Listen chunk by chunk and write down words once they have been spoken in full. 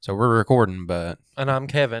So we're recording, but... And I'm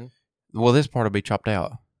Kevin. Well, this part will be chopped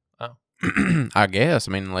out. Oh. I guess.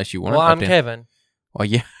 I mean, unless you want Well, to I'm Kevin. Well,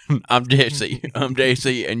 yeah. I'm Jesse. I'm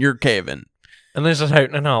JC, and you're Kevin. And this is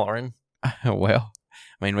hooting and hollering. Well,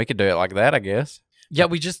 I mean, we could do it like that, I guess. Yeah,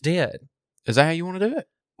 we just did. Is that how you want to do it?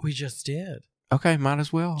 We just did. Okay, might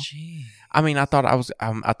as well. Gee. I mean, I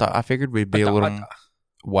figured we'd be a little...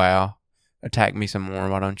 Wow. Attack me some more,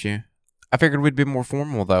 why don't you? I figured we'd be more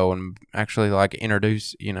formal, though, and actually, like,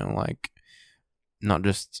 introduce, not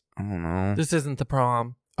just, I don't know. This isn't the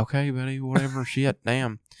prom. Okay, buddy, whatever, shit,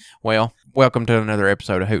 damn. Well, welcome to another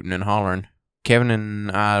episode of Hootin' and Hollering. Kevin and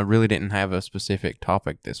I really didn't have a specific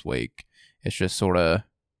topic this week. It's just sort of,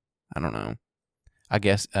 I don't know, I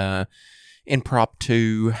guess,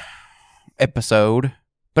 impromptu episode.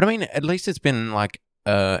 But I mean, at least it's been like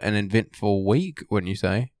an eventful week, wouldn't you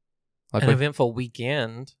say? Like An eventful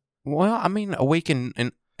weekend. Well, I mean, a week in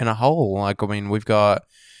a whole. Like, I mean, we've got,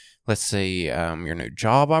 let's see, your new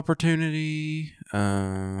job opportunity.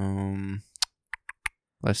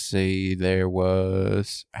 Let's see, there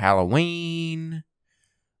was Halloween.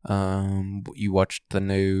 You watched the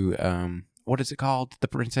new, what is it called? The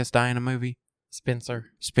Princess Diana movie?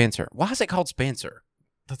 Spencer. Why is it called Spencer?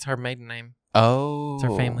 That's her maiden name. Oh. It's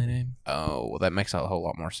her family name. Oh, well, that makes a whole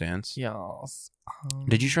lot more sense. Yes.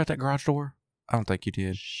 Did you shut that garage door? I don't think you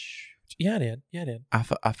did. Yeah, I did. I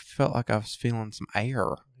felt like I was feeling some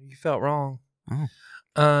air. You felt wrong. Oh.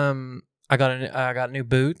 I got new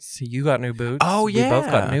boots. You got new boots. Oh, yeah. We both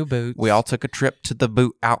got new boots. We all took a trip to the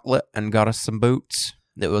boot outlet and got us some boots.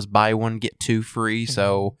 That was buy one, get two free. Mm-hmm.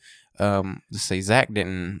 So, let's see, Zach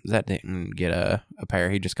didn't get a pair.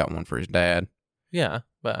 He just got one for his dad. Yeah,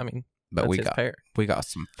 but I mean, that's we his got pair. We got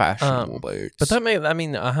some fashionable boots. But that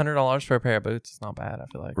 $100 for a pair of boots is not bad. I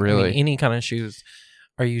feel like really, I mean, any kind of shoes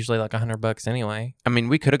are usually like $100 anyway. I mean,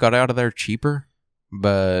 we could have got out of there cheaper,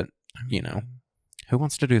 but who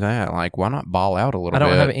wants to do that? Like, why not ball out a little bit?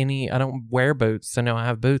 I don't wear boots. So now I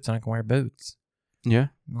have boots and I can wear boots. Yeah.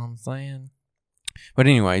 You know what I'm saying? But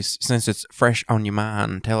anyways, since it's fresh on your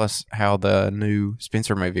mind, tell us how the new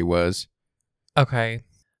Spencer movie was. Okay.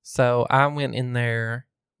 So I went in there.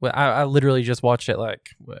 Well, I literally just watched it what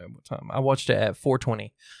time? I watched it at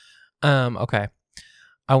 4:20. Okay.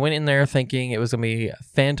 I went in there thinking it was going to be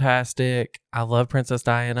fantastic. I love Princess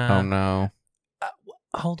Diana. Oh, no.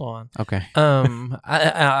 Hold on. Okay.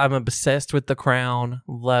 I'm obsessed with The Crown.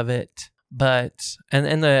 Love it. But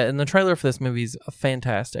and the trailer for this movie is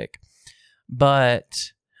fantastic.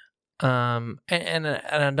 But and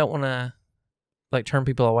I don't want to like turn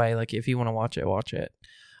people away. Like, if you want to watch it, watch it.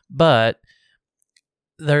 But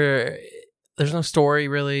there's no story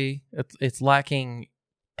really. It's lacking.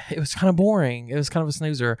 It was kind of boring. It was kind of a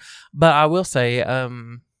snoozer. But I will say,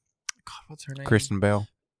 God, what's her name? Kristen Bell.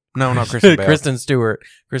 No, not Kristen Bell. Kristen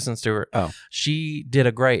Stewart. Oh. She did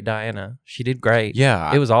a great Diana. She did great.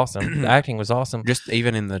 Yeah. It was awesome. The acting was awesome. Just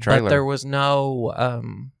even in the trailer. But there was no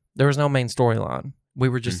main storyline. We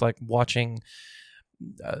were just like watching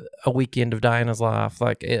a weekend of Diana's life.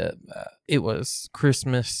 Like it was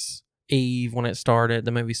Christmas Eve when it started.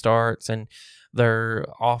 The movie starts and they're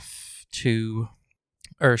off to,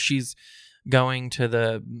 or she's going to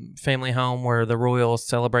the family home where the royals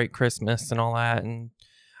celebrate Christmas and all that. And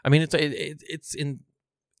I mean, it's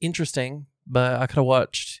interesting, but I could have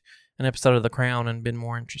watched an episode of The Crown and been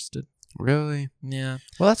more interested. Really? Yeah.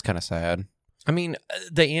 Well, that's kind of sad. I mean,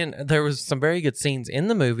 there was some very good scenes in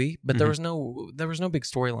the movie, but there was no big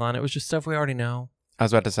storyline. It was just stuff we already know. I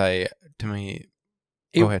was about to say, to me,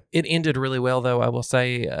 go ahead. It ended really well, though. I will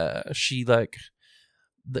say, she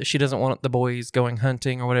doesn't want the boys going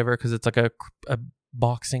hunting or whatever because it's like a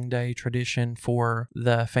Boxing Day tradition for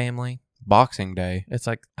the family. Boxing Day. It's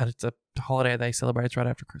a holiday they celebrate right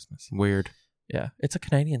after Christmas. Weird. Yeah, it's a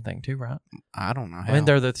Canadian thing too, right? I don't know how. I mean,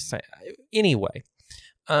 they're the same. Anyway,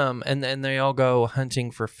 and then they all go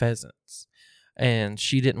hunting for pheasants, and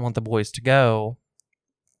she didn't want the boys to go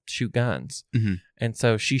shoot guns, and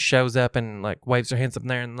so she shows up and like waves her hands up in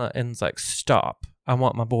there and is like, "Stop! I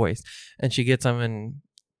want my boys." And she gets them and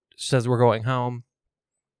says, "We're going home,"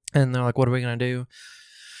 and they're like, "What are we gonna do?"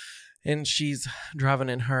 And she's driving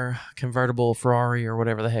in her convertible Ferrari or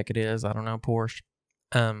whatever the heck it is. I don't know, Porsche.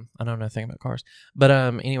 I don't know nothing about cars. But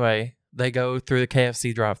anyway, they go through the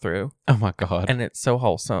KFC drive-thru. Oh my God. And it's so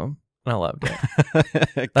wholesome. And I loved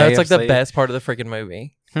it. That's like the best part of the freaking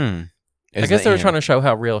movie. I guess they were trying to show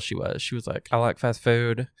how real she was. She was like, I like fast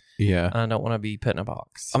food. Yeah. I don't want to be put in a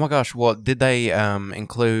box. Oh my gosh. Well, did they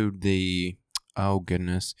include the... Oh,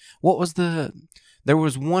 goodness. What was the... There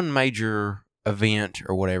was one major event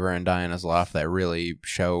or whatever in Diana's life that really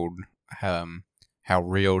showed how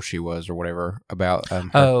real she was or whatever about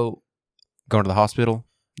her going to the hospital?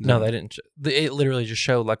 No, they didn't. It literally just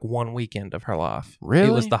showed like one weekend of her life. Really?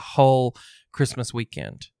 It was the whole Christmas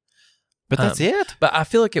weekend. But that's it? But I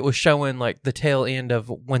feel like it was showing like the tail end of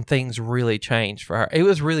when things really changed for her. It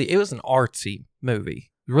was an artsy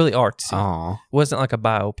movie. Really artsy. Oh. It wasn't like a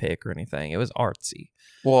biopic or anything. It was artsy.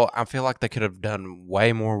 Well, I feel like they could have done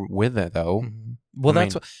way more with it though. Mm-hmm. Well,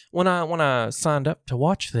 when I signed up to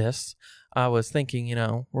watch this, I was thinking,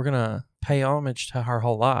 we're going to pay homage to her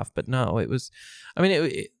whole life. But no, it was,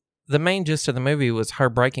 the main gist of the movie was her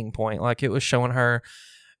breaking point. Like, it was showing her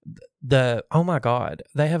oh my God,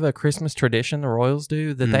 they have a Christmas tradition, the Royals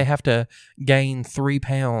do, that they have to gain 3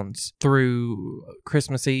 pounds through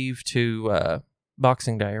Christmas Eve to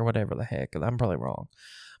Boxing Day or whatever the heck. I'm probably wrong.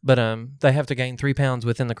 But they have to gain 3 pounds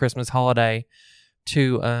within the Christmas holiday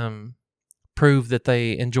to prove that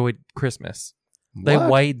they enjoyed Christmas. What? They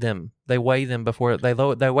weighed them. They weigh them before they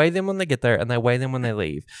weigh them when they get there, and they weigh them when they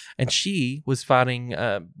leave. And she was fighting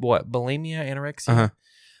bulimia, anorexia.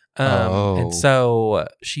 And so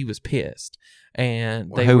she was pissed.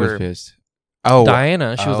 And who was pissed?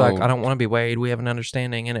 Diana. She was like, I don't want to be weighed. We have an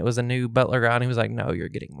understanding. And it was a new butler guy, and he was like, no, you're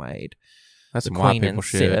getting weighed. That's the some white queen people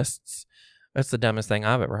insists. shit. That's the dumbest thing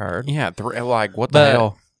I've ever heard. Yeah, like what the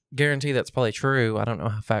hell? Guarantee that's probably true. I don't know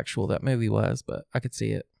how factual that movie was, but I could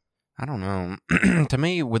see it. I don't know. To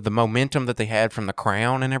me, with the momentum that they had from The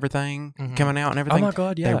Crown and everything coming out and everything, oh my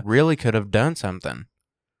God, yeah, they really could have done something.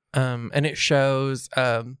 And it shows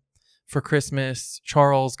for Christmas,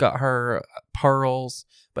 Charles got her pearls,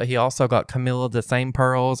 but he also got Camilla the same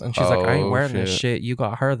pearls, and she's like, I ain't wearing this shit. You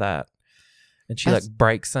got her that, and she like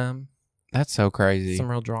breaks them. That's so crazy. Some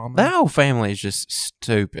real drama. That whole family is just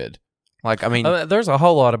stupid. Like, I mean, there's a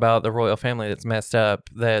whole lot about the royal family that's messed up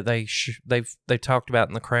that they've talked about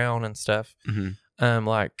in The Crown and stuff. Mm-hmm.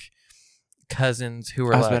 Like cousins who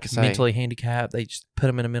are like mentally handicapped. They just put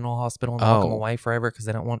them in a mental hospital and lock them away forever because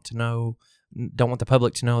they don't want the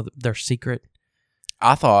public to know their secret.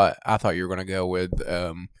 I thought you were gonna go with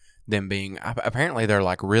them being apparently they're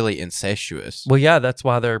like really incestuous. Well, yeah, that's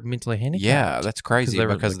why they're mentally handicapped. Yeah, that's crazy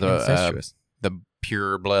because the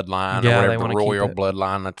pure bloodline or whatever, the royal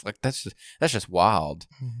bloodline. That's just wild.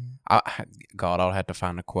 Mm-hmm. I'll have to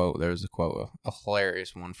find a quote. There was a quote, a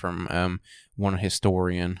hilarious one from one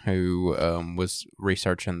historian who was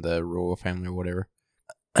researching the royal family or whatever.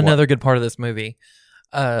 Another good part of this movie,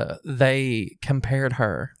 they compared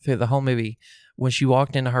her through the whole movie. When she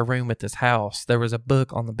walked into her room at this house, there was a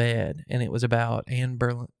book on the bed, and it was about Anne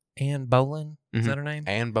Boleyn. Is that her name?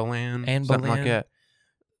 Anne Boleyn. Something like that.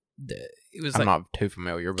 It was I'm not too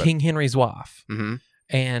familiar, but King Henry's wife. Mm-hmm.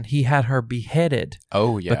 And he had her beheaded.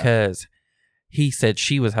 Oh, yeah. Because he said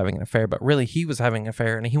she was having an affair, but really he was having an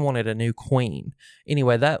affair, and he wanted a new queen.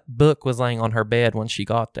 Anyway, that book was laying on her bed when she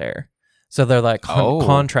got there. So they're like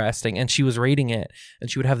contrasting, and she was reading it, and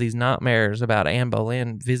she would have these nightmares about Anne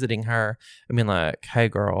Boleyn visiting her and being like, hey,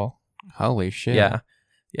 girl. Holy shit.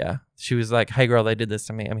 Yeah. She was like, hey, girl, they did this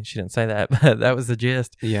to me. I mean, she didn't say that, but that was the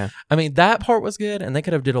gist. Yeah. I mean, that part was good, and they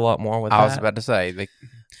could have did a lot more with that. I was about to say.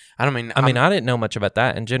 I didn't know much about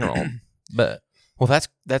that in general, but... Well,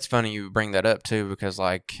 that's funny you bring that up, too, because,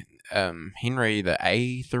 like, Henry the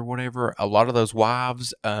Eighth or whatever, a lot of those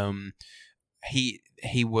wives,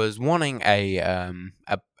 he was wanting a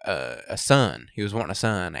son. He was wanting a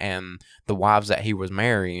son, and the wives that he was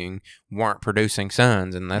marrying weren't producing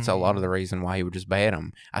sons, and that's a lot of the reason why he would just behead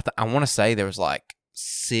them. I want to say there was like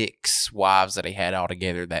 6 wives that he had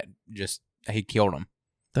altogether that he killed them.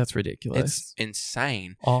 That's ridiculous. It's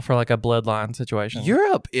insane. All for like a bloodline situation.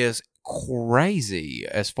 Europe is crazy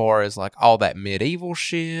as far as like all that medieval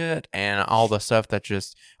shit and all the stuff that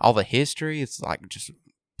all the history. It's like just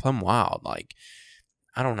plumb wild. Like,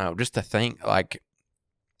 I don't know, just to think like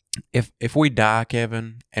if we die,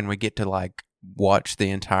 Kevin, and we get to like watch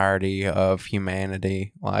the entirety of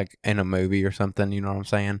humanity like in a movie or something, you know what I'm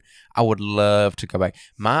saying? I would love to go back.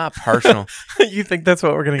 My personal You think that's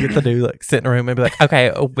what we're gonna get to do? Like sit in a room and be like,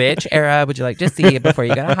 okay, which era would you like to see before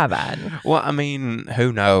you go to heaven? Well, I mean,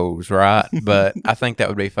 who knows, right? But I think that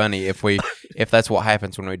would be funny if that's what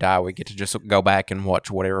happens when we die. We get to just go back and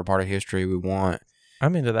watch whatever part of history we want.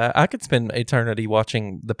 I'm into that. I could spend eternity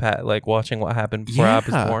watching watching what happened before I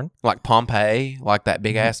was born. Like Pompeii, like that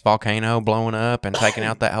big ass volcano blowing up and taking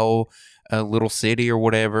out that whole little city or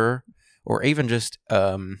whatever, or even just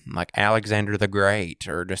like Alexander the Great,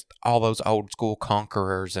 or just all those old school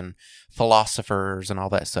conquerors and philosophers and all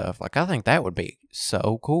that stuff. Like, I think that would be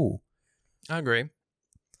so cool. I agree.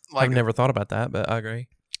 Like, I've never thought about that, but I agree.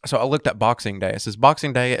 So I looked up Boxing Day. It says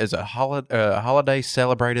Boxing Day is a holiday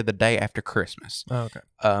celebrated the day after Christmas. Oh, okay.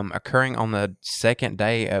 Occurring on the second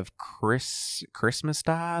day of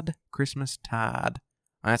Christmastide.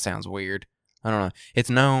 That sounds weird. I don't know. It's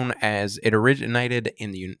known as it originated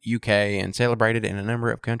in the UK and celebrated in a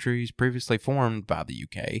number of countries previously formed by the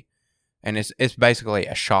UK. And it's basically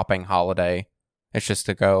a shopping holiday. It's just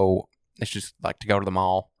like to go to the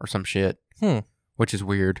mall or some shit. Which is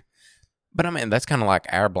weird. But I mean, that's kind of like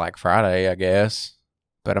our Black Friday, I guess.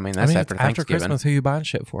 But I mean, that's after Thanksgiving. Christmas, who you buying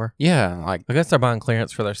shit for? Yeah, like I guess they're buying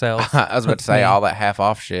clearance for themselves. I was about to say all that half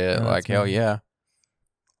off shit. Oh, like hell yeah.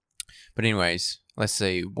 But anyways, let's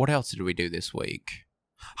see. What else did we do this week?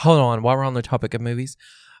 Hold on, while we're on the topic of movies,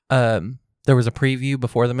 there was a preview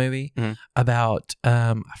before the movie about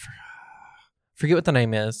I forget what the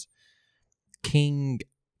name is. King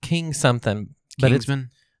something. But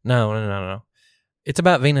Kingsman? No. It's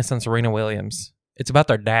about Venus and Serena Williams. It's about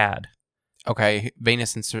their dad. Okay,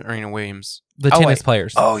 Venus and Serena Williams. The tennis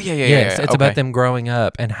players. Oh, yeah. Yes, it's about them growing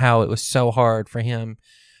up and how it was so hard for him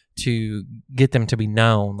to get them to be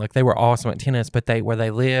known. Like, they were awesome at tennis, but where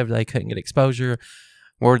they lived, they couldn't get exposure.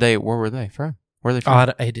 Where were they from? Where are they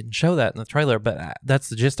from? It didn't show that in the trailer, but that's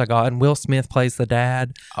the gist I got. And Will Smith plays the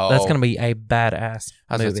dad. Oh. That's going to be a badass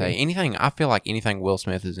I was movie. going to say, I feel like anything Will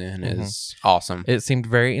Smith is in is awesome. It seemed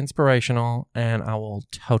very inspirational, and I will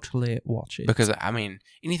totally watch it. Because, I mean,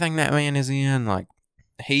 anything that man is in, like,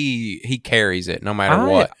 he carries it no matter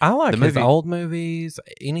what. I like his old movies,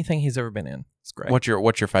 anything he's ever been in. It's great. What's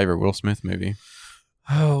your favorite Will Smith movie?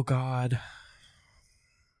 Oh, God.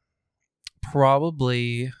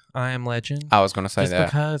 Probably I Am Legend. I was going to say just that.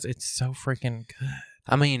 because it's so freaking good.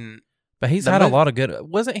 I mean... But he's had a lot of good...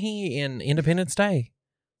 Wasn't he in Independence Day?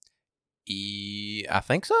 I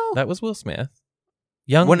think so. That was Will Smith.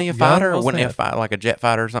 Wasn't he a fighter? Or wasn't he a fighter, like a jet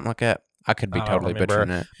fighter or something like that? I could be totally butchering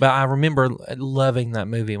it. But I remember loving that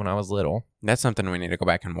movie when I was little. That's something we need to go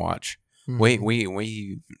back and watch. Mm-hmm.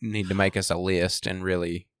 We need to make us a list and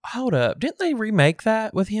really... Hold up. Didn't they remake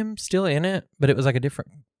that with him still in it? But it was like a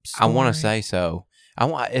different story? I want to say so.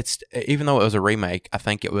 Even though it was a remake, I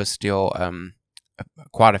think it was still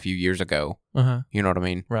quite a few years ago. You know what I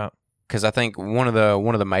mean? Right. Because I think one of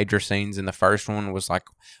the major scenes in the first one was like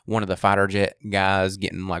one of the fighter jet guys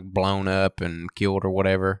getting like blown up and killed or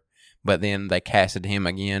whatever. But then they casted him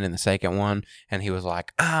again in the second one, and he was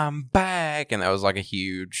like, "I'm back," and that was like a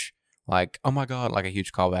huge, like, oh my god, like a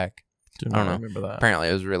huge callback. I don't know. Remember that. Apparently,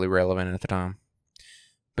 it was really relevant at the time.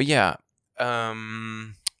 But yeah,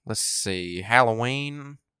 let's see,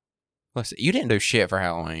 Halloween. Let's see. You didn't do shit for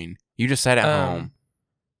Halloween. You just sat at home.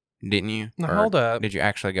 Didn't you? No, hold up. Did you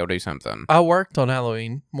actually go do something? I worked on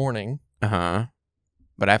Halloween morning. But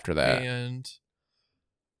after that. And,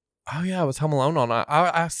 oh yeah, I was home alone on.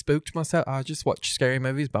 I spooked myself. I just watched scary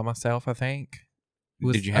movies by myself, I think.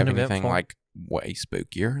 Did you have anything like way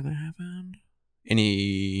spookier that happened?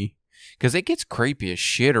 Because it gets creepy as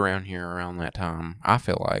shit around here around that time. I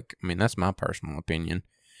feel like. I mean, that's my personal opinion.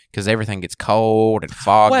 Because everything gets cold and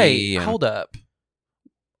foggy. Wait, hold up.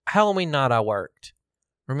 Halloween night I worked.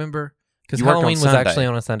 Remember? Because Halloween was actually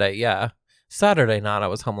on a Sunday. Yeah. Saturday night I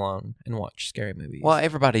was home alone and watched scary movies. Well,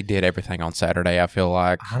 everybody did everything on Saturday, I feel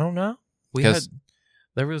like. I don't know.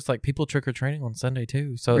 There was like people trick-or-treating on Sunday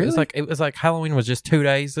too. So really? it was like Halloween was just 2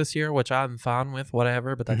 days this year, which I'm fine with,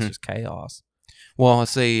 whatever, but that's just chaos. Well,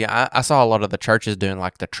 see, I saw a lot of the churches doing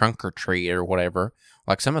like the trunk or treat or whatever.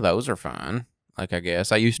 Like some of those are fun. Like, I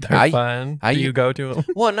guess I used to. They're fun. Do you go to them?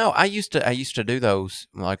 Well, no, I used to do those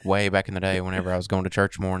like way back in the day whenever I was going to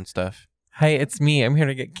church more and stuff. Hey, it's me. I'm here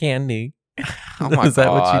to get candy. Oh my God. Is that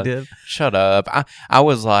what you did? Shut up. I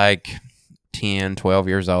was like 10, 12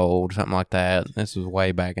 years old, something like that. This was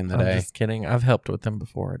way back in the day. I'm just kidding. I've helped with them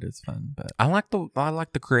before. It is fun, but I like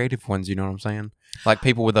the creative ones, you know what I'm saying? Like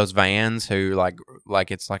people with those vans who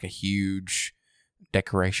like it's like a huge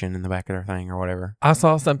decoration in the back of their thing or whatever. I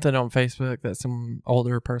saw something on Facebook that some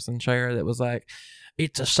older person shared that was like,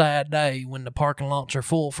 it's a sad day when the parking lots are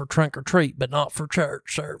full for trunk or treat, but not for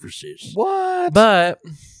church services. What? But,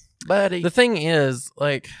 buddy, the thing is,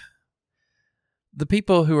 like, the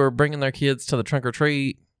people who are bringing their kids to the trunk or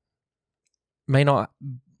treat may not,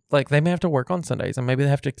 like, they may have to work on Sundays and maybe they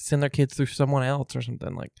have to send their kids through someone else or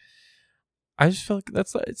something. Like, I just feel like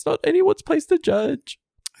it's not anyone's place to judge.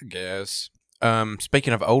 I guess.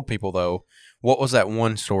 Speaking of old people, though, what was that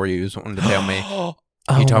one story you was wanting to tell me?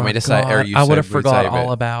 You told me to say, or you I would said have forgot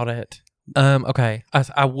all it. about it. Okay,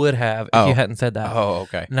 I would have if you hadn't said that. Oh,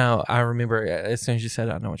 okay. No, I remember as soon as you said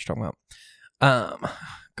it, I know what you're talking about.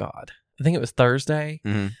 God, I think it was Thursday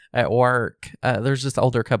at work. There's this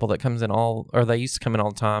older couple that comes in or they used to come in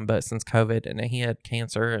all the time, but since COVID, and he had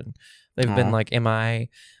cancer, and they've been like MIA.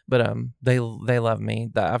 But they love me.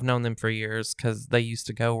 I've known them for years because they used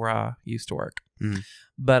to go where I used to work.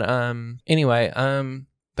 But anyway,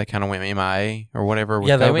 they kind of went MIA or whatever.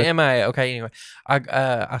 Yeah, they went MIA. Okay, anyway,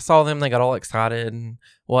 I saw them. They got all excited and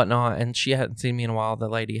whatnot, and she hadn't seen me in a while. The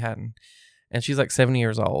lady hadn't. And she's like 70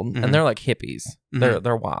 years old, and they're like hippies.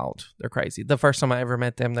 They're wild. They're crazy. The first time I ever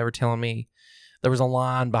met them, they were telling me there was a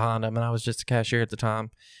line behind them, and I was just a cashier at the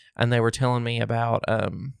time, and they were telling me about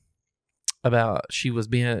she was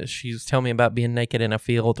telling me about being naked in a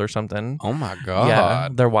field or something. Oh my God. Yeah,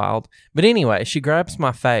 they're wild. But anyway, she grabs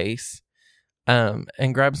my face, and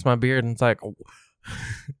grabs my beard, and it's like,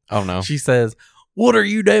 oh no. She says, "What are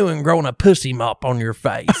you doing growing a pussy mop on your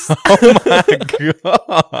face?" Oh my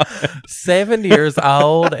God. 70 years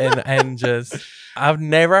old and just, I've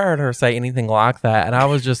never heard her say anything like that. And I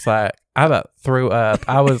was just like, I about threw up.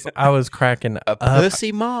 I was cracking a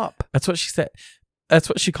pussy mop. That's what she said. That's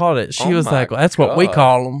what she called it. She was like, well, that's what we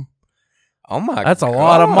call them. Oh my God. That's a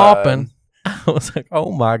lot of mopping. I was like,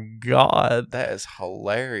 oh my God. That is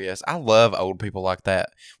hilarious. I love old people like that.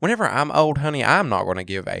 Whenever I'm old, honey, I'm not going to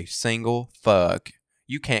give a single fuck.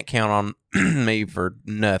 You can't count on me for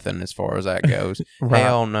nothing as far as that goes. Right.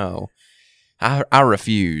 Hell no. I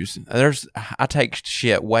refuse. I take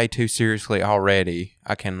shit way too seriously already.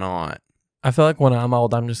 I cannot. I feel like when I'm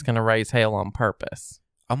old, I'm just going to raise hell on purpose.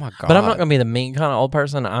 Oh my God. But I'm not going to be the mean kind of old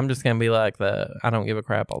person. I'm just going to be like the I don't give a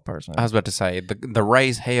crap old person. I was about to say, the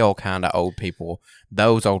raise hell kind of old people,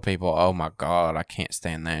 those old people, oh my God, I can't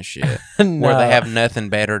stand that shit. No. Where they have nothing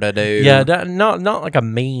better to do. Yeah, not like a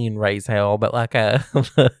mean raise hell, but like a,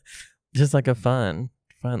 just like a fun,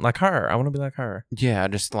 like her. I want to be like her. Yeah,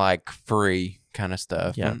 just like free kind of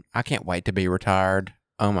stuff. Yeah. And I can't wait to be retired.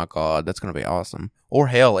 Oh my God, that's going to be awesome. Or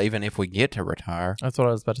hell, even if we get to retire. That's what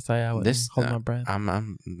I was about to say. I would hold my breath.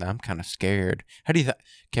 I'm kind of scared. How do you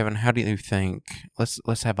Kevin, how do you think,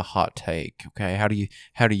 let's have a hot take, okay? How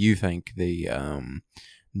do you think the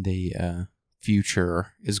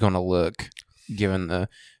future is going to look given the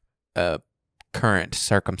current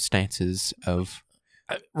circumstances of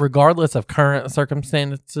regardless of current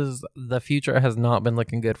circumstances, the future has not been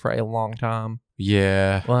looking good for a long time.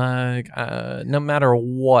 Yeah. Like, no matter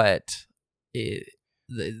what, I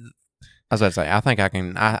was about to say, I think I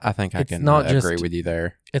can agree with you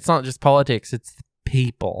there. It's not just politics; it's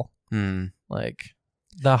people. Like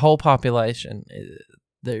the whole population.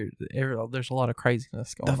 There's a lot of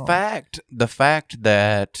craziness going on. The fact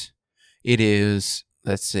that it is,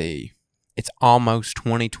 let's see, it's almost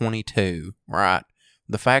 2022, right?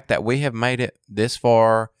 The fact that we have made it this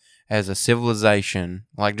far as a civilization,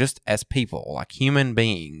 like just as people, like human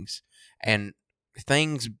beings, and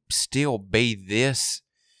things still be this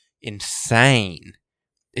insane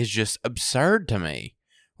is just absurd to me.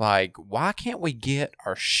 Like, why can't we get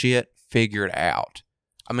our shit figured out?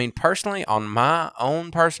 I mean, personally, on my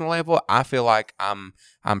own personal level, I feel like I'm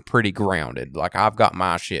pretty grounded. Like, I've got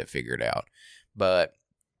my shit figured out. But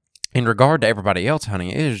in regard to everybody else,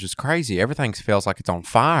 honey, it is just crazy. Everything feels like it's on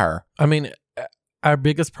fire. I mean, our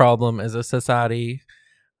biggest problem as a society,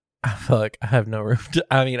 I feel like I have no room to,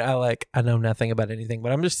 I know nothing about anything,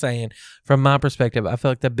 but I'm just saying, from my perspective, I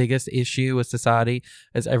feel like the biggest issue with society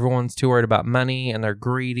is everyone's too worried about money, and they're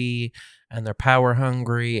greedy, and they're power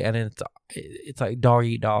hungry, and it's like dog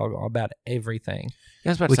eat dog about everything.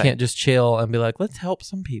 Yeah, we can't just chill and be like, let's help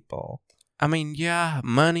some people. I mean, yeah,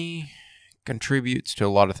 money contributes to a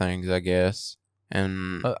lot of things, I guess,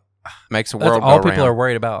 and makes the world go all around. People are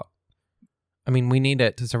worried about. I mean, we need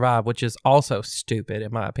it to survive, which is also stupid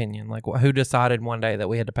in my opinion. Like, who decided one day that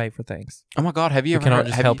we had to pay for things? Oh my God, have you ever cannot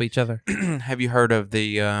just help each other? Have you heard of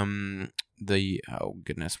the oh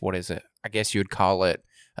goodness, what is it? I guess you would call it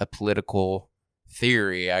a political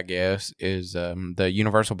theory, I guess, is the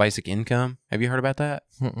universal basic income. Have you heard about that?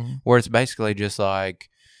 Where it's basically just like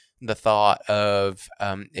the thought of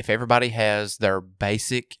if everybody has their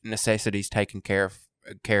basic necessities taken care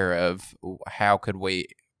of, how could we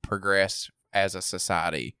progress as a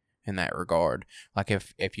society in that regard? Like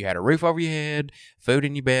if you had a roof over your head, food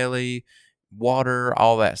in your belly, water,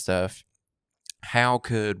 all that stuff, how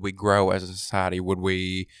could we grow as a society? Would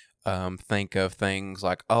we think of things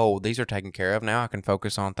like, oh, these are taken care of, now I can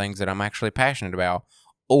focus on things that I'm actually passionate about?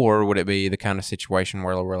 Or would it be the kind of situation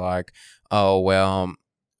where we're like, oh, well,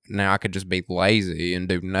 now I could just be lazy and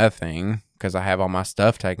do nothing because I have all my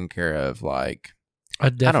stuff taken care of? Like,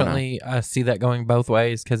 I see that going both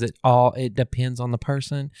ways because it depends on the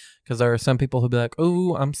person. Because there are some people who be like,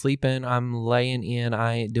 "Oh, I'm sleeping, I'm laying in,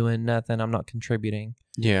 I ain't doing nothing, I'm not contributing."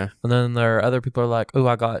 Yeah. And then there are other people who are like, "Oh,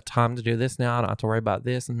 I got time to do this now. I don't have to worry about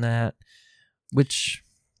this and that." Which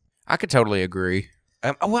I could totally agree.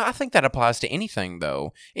 Well, I think that applies to anything,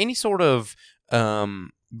 though. Any sort of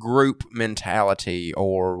group mentality,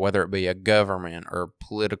 or whether it be a government or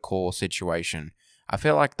political situation. I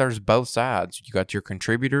feel like there's both sides. You got your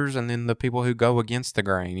contributors and then the people who go against the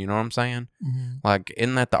grain. You know what I'm saying? mm-hmm. Like,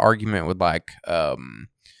 isn't that the argument with like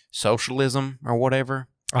socialism or whatever?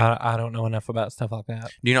 I don't know enough about stuff like that.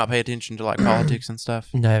 Do you not pay attention to like politics and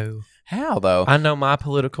stuff? No. How though? I know my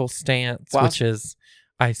political stance, which is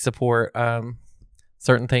I support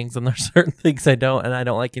certain things and there's certain things I don't, and I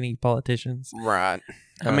don't like any politicians. Right.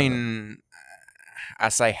 I mean, I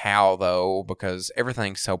say how though because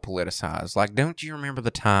everything's so politicized. Like, don't you remember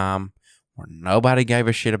the time where nobody gave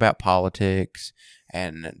a shit about politics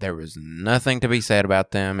and there was nothing to be said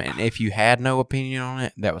about them, and if you had no opinion on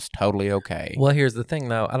it, that was totally okay? Well, here's the thing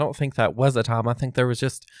though. I don't think that was a time. I think there was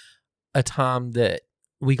just a time that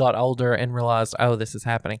we got older and realized, oh, this is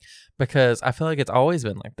happening. Because I feel like it's always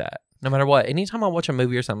been like that. No matter what. Anytime I watch a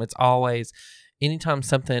movie or something, it's always, anytime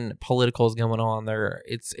something political is going on there,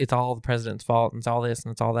 it's all the president's fault and it's all this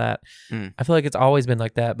and it's all that. I feel like it's always been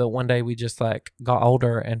like that. But one day we just like got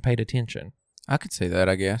older and paid attention. I could see that,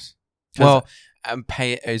 I guess. Well,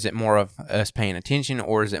 is it more of us paying attention,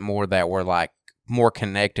 or is it more that we're like more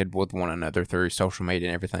connected with one another through social media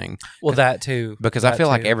and everything? Well, that too. Because I feel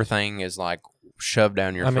like everything is like shoved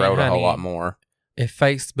down your throat a whole lot more. If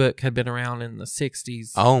Facebook had been around in the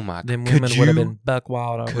 60s, oh my, then women would have been buck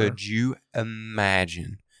wild over. Could you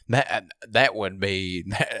imagine? That would be,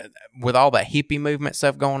 with all that hippie movement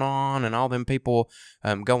stuff going on and all them people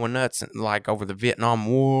going nuts like over the Vietnam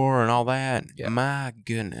War and all that. Yeah. My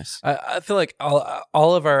goodness. I feel like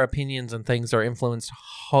all of our opinions and things are influenced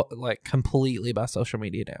like completely by social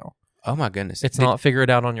media now. Oh my goodness. It's not figure it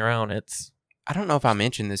out on your own. I don't know if I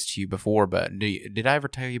mentioned this to you before, but did I ever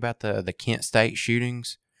tell you about the Kent State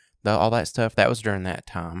shootings? All that stuff? That was during that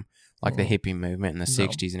time. Like the hippie movement in the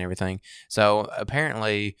 60s and everything. So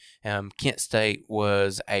apparently, Kent State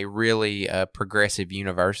was a really progressive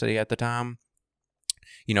university at the time.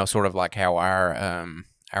 You know, sort of like how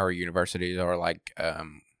our universities are like,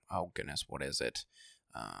 oh goodness, what is it?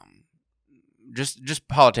 Just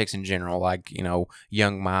politics in general, like, you know,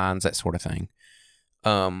 young minds, that sort of thing.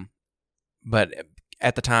 But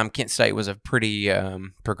at the time, Kent State was a pretty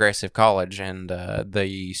progressive college, and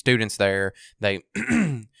the students there,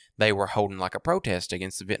 they were holding like a protest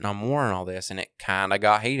against the Vietnam War and all this, and it kind of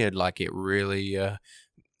got heated. Like, it really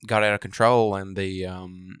got out of control, and the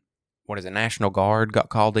National Guard got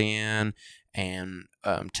called in, and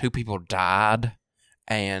 2 people died,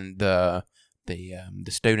 and the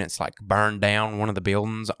students like burned down one of the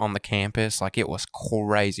buildings on the campus. Like, it was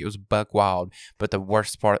crazy. It was buck wild. But the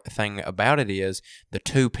worst thing about it is the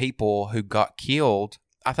 2 people who got killed,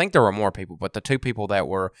 I think there were more people, but the 2 people that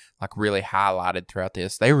were like really highlighted throughout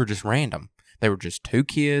this, they were just random. They were just 2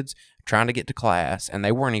 kids trying to get to class, and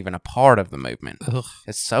they weren't even a part of the movement. Ugh.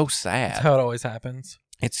 It's so sad. That's how it always happens.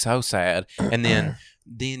 It's so sad. And then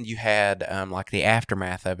you had like the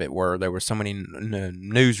aftermath of it, where there were so many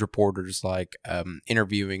news reporters like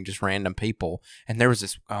interviewing just random people, and there was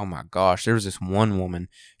this, oh my gosh, there was this one woman.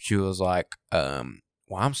 She was like, well,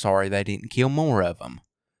 I'm sorry they didn't kill more of them.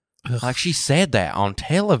 Ugh. Like, she said that on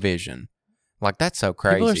television. Like, that's so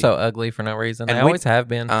crazy. People are so ugly for no reason. They always have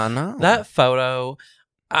been. I know. That photo,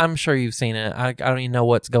 I'm sure you've seen it. I don't even know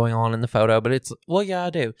what's going on in the photo, but yeah,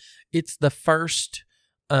 I do. It's the first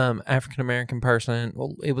African-American person.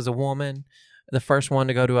 Well, it was a woman, the first one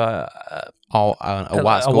to go to a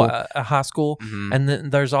white school. A high school. Mm-hmm. And then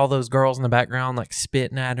there's all those girls in the background like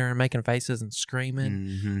spitting at her and making faces and screaming.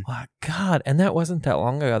 Mm-hmm. My God. And that wasn't that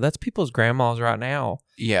long ago. That's people's grandmas right now.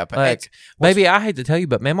 Yeah. But like, maybe I hate to tell you,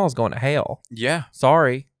 but Mama's going to hell. Yeah.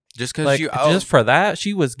 Sorry. Just because just for that,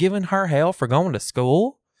 she was giving her hell for going to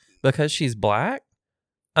school because she's black?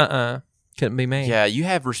 Couldn't be me. Yeah, you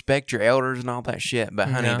have respect your elders and all that shit, but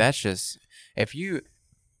honey, that's just,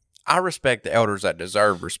 I respect the elders that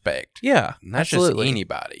deserve respect. Yeah, and that's absolutely. Just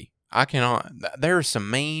anybody. I cannot, there are some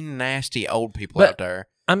mean, nasty old people out there.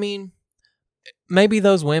 I mean, maybe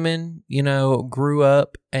those women, grew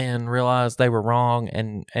up and realized they were wrong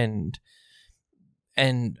and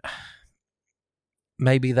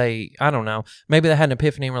maybe I don't know. Maybe they had an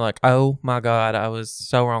epiphany and were like, oh my God, I was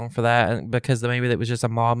so wrong for that. And because maybe that was just a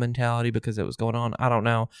mob mentality because it was going on. I don't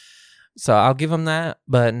know. So I'll give them that,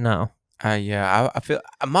 but no. Yeah, I feel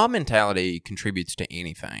mob mentality contributes to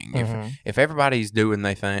anything. If everybody's doing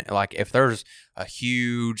they think, like if there's a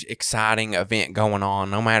huge exciting event going on,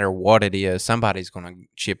 no matter what it is, somebody's going to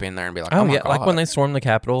chip in there and be like, "Oh my God." Like when they stormed the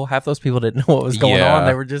Capitol, half those people didn't know what was going on.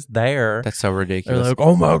 They were just there. That's so ridiculous. They're like,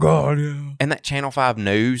 "Oh my God!" Yeah. And that Channel 5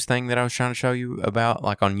 news thing that I was trying to show you about,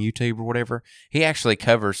 like on YouTube or whatever, he actually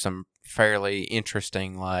covers some fairly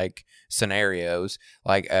interesting like scenarios.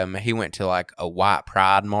 Like he went to like a white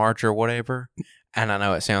pride march or whatever, and I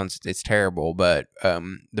know it's terrible, but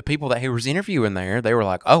the people that he was interviewing there, they were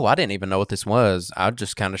like, "Oh, I didn't even know what this was. I was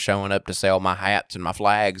just kind of showing up to sell my hats and my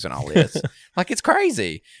flags and all this." Like, it's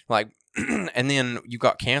crazy. Like, and then you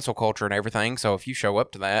got cancel culture and everything, so if you show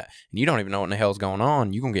up to that and you don't even know what in the hell's going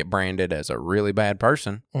on, you're gonna get branded as a really bad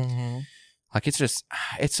person. Like,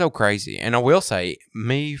 it's so crazy. And I will say,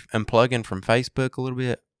 me unplugging from Facebook a little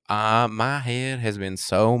bit, my head has been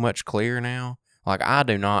so much clearer now. Like, I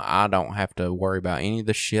don't have to worry about any of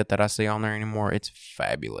the shit that I see on there anymore. It's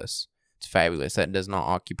fabulous. It's fabulous. That does not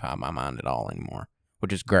occupy my mind at all anymore,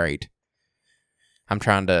 which is great. I'm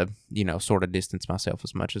trying to, sort of distance myself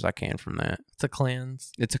as much as I can from that. It's a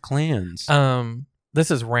cleanse.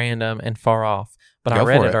 This is random and far off, but I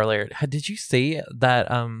read it earlier. Did you see that,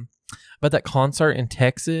 about that concert in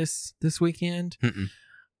Texas this weekend?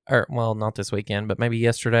 Or, well, not this weekend, but maybe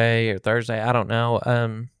yesterday or Thursday. I don't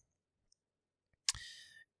know.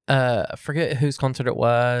 I forget whose concert it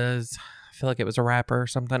was. I feel like it was a rapper or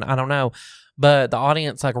something. I don't know. But the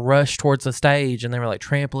audience like rushed towards the stage and they were like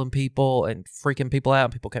trampling people and freaking people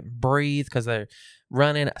out. People couldn't breathe because they're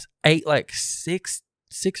running six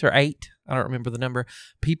or eight. I don't remember the number.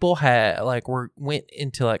 People went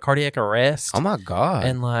into like cardiac arrest. Oh my God.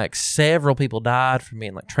 And like several people died from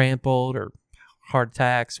being like trampled or heart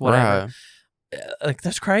attacks, whatever. Right. Like,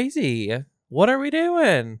 that's crazy. What are we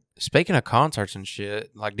doing? Speaking of concerts and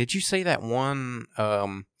shit, like, did you see that one?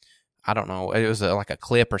 I don't know. It was like a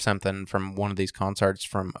clip or something from one of these concerts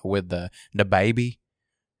with the Baby.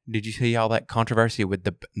 Did you see all that controversy with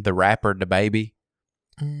the rapper the Baby?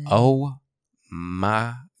 Oh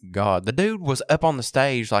my God. The dude was up on the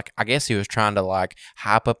stage, like, I guess he was trying to like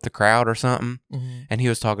hype up the crowd or something. And he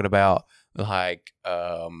was talking about like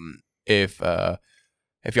if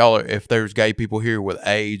there's gay people here with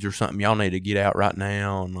AIDS or something, y'all need to get out right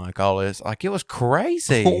now, and like all this. Like, it was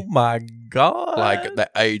crazy. Oh my God. Like the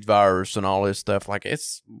AIDS virus and all this stuff. Like,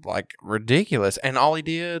 it's like ridiculous. And all he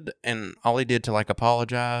did to like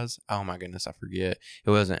apologize. Oh my goodness, I forget.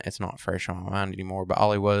 It's not fresh on my mind anymore, but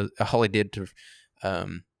all he did to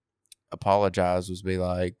apologize was be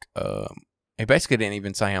like, he basically didn't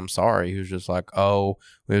even say I'm sorry. He was just like, "Oh,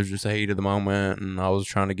 it was just the heat of the moment, and I was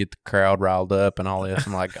trying to get the crowd riled up and all this."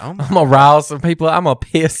 I'm like, "Oh my I'm gonna rile some people. I'm gonna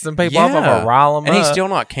piss some people off. I'm gonna rile them and up." And he's still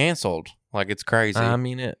not canceled. Like, it's crazy. I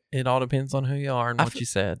mean, it all depends on who you are and what you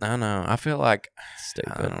said. I know. I feel like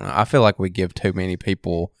stupid. I don't know. I feel like we give too many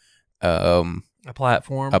people a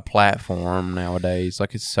platform nowadays.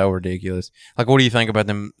 Like, it's so ridiculous. Like, what do you think about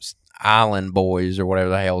them Island Boys or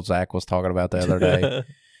whatever the hell Zach was talking about the other day?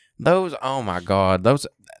 Those, oh my God,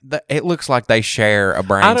 it looks like they share a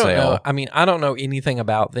brain cell. Know. I mean, I don't know anything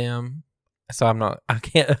about them, so I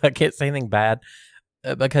can't say anything bad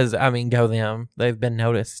because, I mean, go them. They've been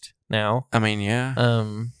noticed now. I mean, yeah.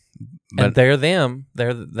 And they're them.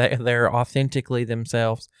 They're authentically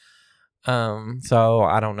themselves. So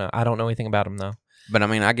I don't know. I don't know anything about them though. But I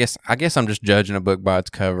mean, I guess I'm just judging a book by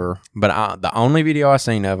its cover. But the only video I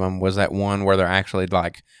seen of them was that one where they're actually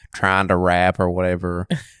like trying to rap or whatever,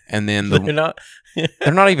 and then they're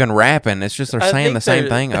not even rapping. It's just they're saying the same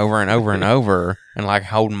thing over and over and over, and like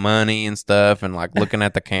holding money and stuff, and like looking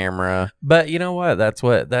at the camera. But you know what? That's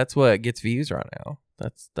what gets views right now.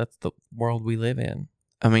 That's the world we live in.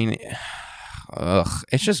 I mean,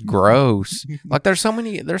 it's just gross. Like, there's so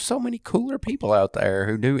many cooler people out there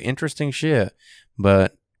who do interesting shit.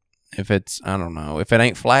 But if I don't know, if it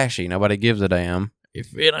ain't flashy, nobody gives a damn.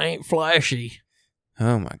 If it ain't flashy.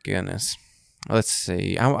 Oh my goodness. Let's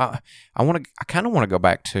see. I kind of want to go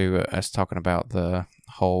back to us talking about the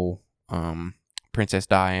whole Princess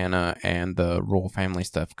Diana and the royal family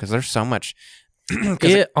stuff, because there's so much.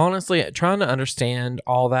 Honestly, trying to understand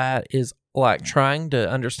all that is like trying to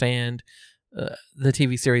understand the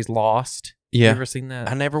TV series Lost. Yeah. You ever seen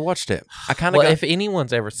that? I never watched it. If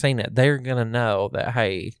anyone's ever seen it, they're gonna know that,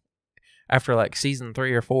 hey, after like season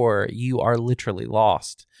 3 or 4, you are literally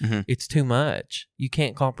lost. Mm-hmm. It's too much. You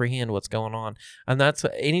can't comprehend what's going on. And that's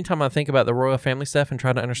anytime I think about the royal family stuff and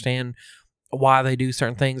try to understand why they do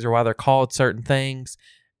certain things or why they're called certain things,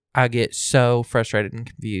 I get so frustrated and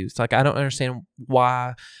confused. Like, I don't understand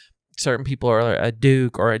why certain people are a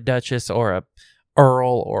duke or a duchess or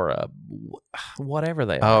earl or a whatever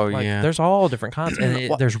they are. Oh, like, yeah. there's all different kinds,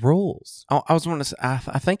 and there's rules. I was wondering. I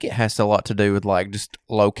think it has a lot to do with like just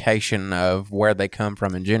location of where they come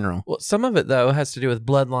from in general. Well, some of it though has to do with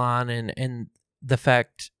bloodline and the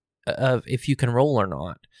fact of if you can rule or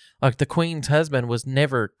not. Like the queen's husband was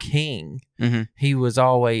never king. Mm-hmm. He was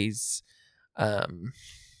always.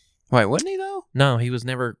 Wait, wasn't he though? No, he was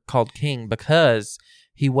never called king because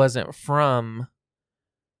he wasn't from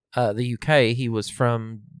the UK. He was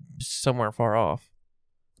from somewhere far off.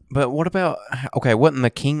 But what about what was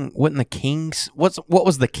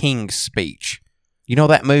the king's speech? You know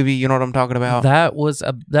that movie, you know what I'm talking about? That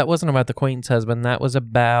wasn't about the queen's husband. That was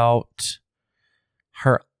about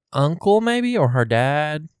her uncle maybe or her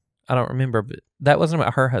dad. I don't remember, but that wasn't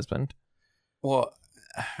about her husband. Well,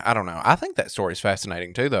 I don't know. I think that story's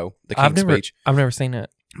fascinating too though, the king's speech. I've never seen it.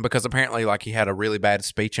 Because apparently like he had a really bad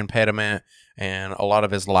speech impediment and a lot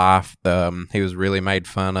of his life he was really made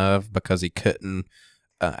fun of because he couldn't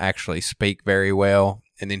actually speak very well,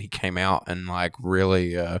 and then he came out and like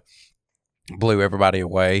really blew everybody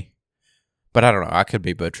away. But I don't know, I could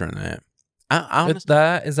be butchering that.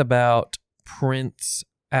 That is about Prince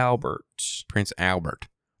Albert,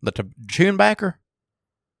 the chewing backer,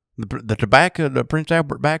 the tobacco, the Prince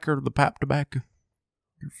Albert backer, the pipe tobacco.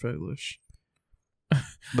 You're foolish.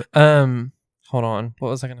 But hold on, what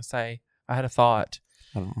was I gonna say? I had a thought.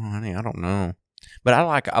 I don't know. But I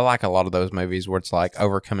like a lot of those movies where it's like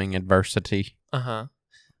overcoming adversity.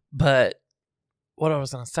 But what I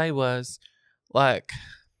was gonna say was, like,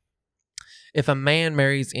 if a man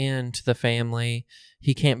marries into the family,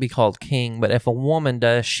 he can't be called king. But if a woman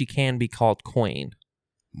does, she can be called queen.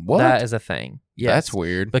 What? That is a thing. Yes. That's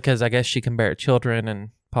weird. Because I guess she can bear children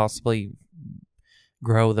and possibly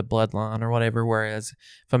grow the bloodline or whatever. Whereas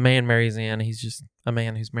if a man marries in, he's just a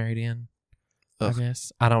man who's married in. Ugh. I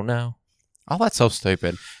guess. I don't know. Oh, that's so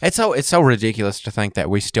stupid. It's so ridiculous to think that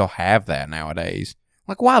we still have that nowadays.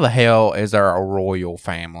 Like, why the hell is there a royal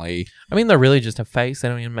family? I mean, they're really just a face. They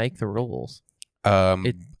don't even make the rules.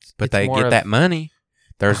 But they get that money.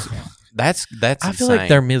 That's I feel like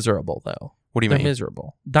they're miserable though. What do you mean? They're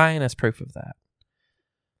miserable. Diana's proof of that.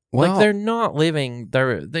 Well, like they're not living.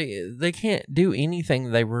 They can't do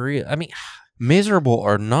anything. I mean, miserable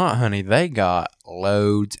or not, honey, they got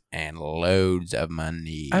loads and loads of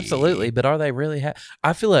money. Absolutely, but are they really happy?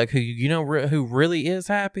 I feel like who really is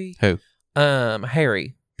happy? Who?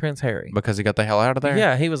 Harry, Prince Harry, because he got the hell out of there.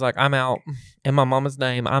 Yeah, he was like, "I'm out in my mama's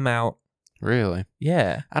name. I'm out." Really?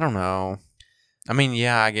 Yeah. I don't know. I mean,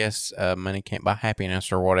 yeah, I guess money can't buy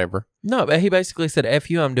happiness or whatever. No, but he basically said, "F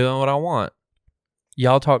you, I'm doing what I want."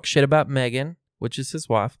 Y'all talk shit about Meghan, which is his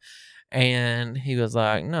wife, and he was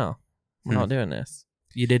like, "No, we're not doing this.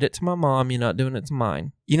 You did it to my mom. You're not doing it to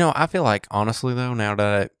mine." You know, I feel like, honestly, though, now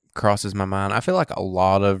that it crosses my mind, I feel like a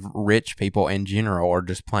lot of rich people in general are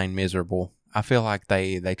just plain miserable. I feel like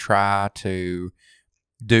they try to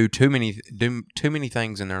do too many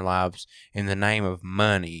things in their lives in the name of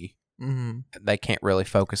money. Mm-hmm. They can't really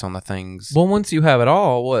focus on the things. Well, once you have it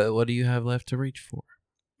all, what do you have left to reach for?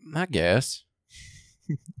 I guess.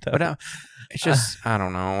 But it's just, I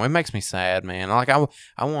don't know. It makes me sad, man. Like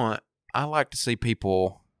I like to see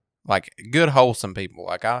people, like good, wholesome people.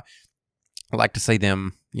 Like I like to see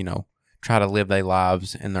them, try to live their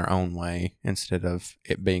lives in their own way instead of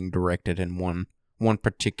it being directed in one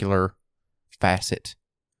particular facet.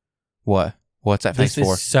 What? What's that face for?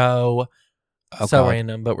 This is so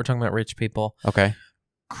random, but we're talking about rich people. Okay.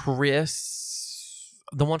 Chris,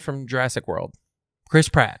 the one from Jurassic World, Chris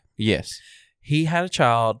Pratt. Yes. He had a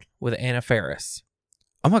child with Anna Faris.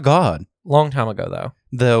 Oh my God. Long time ago,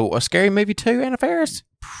 though. A Scary Movie 2, Anna Faris?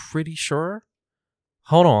 Pretty sure.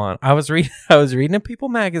 Hold on. I was reading a People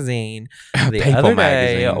magazine the other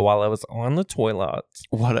day while I was on the toilet.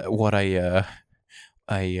 What a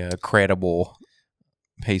credible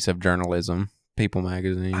piece of journalism. People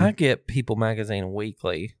magazine. I get People magazine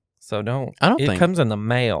weekly, so it comes in the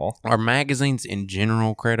mail. Are magazines in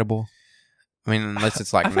general credible? I mean, unless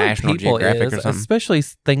it's like National Geographic or something. Especially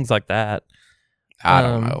things like that. I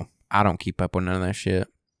don't know. I don't keep up with none of that shit.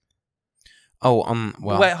 Oh,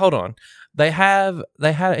 well. Wait, hold on. They had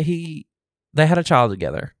a child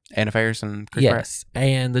together. Anna Faris and Chris Pratt? Yes.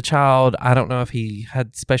 And the child, I don't know if he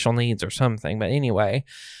had special needs or something, but anyway.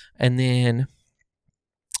 And then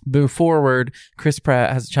move forward, Chris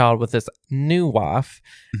Pratt has a child with this new wife,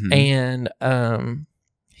 and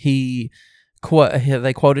they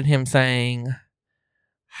quoted him saying,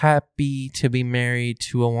 "Happy to be married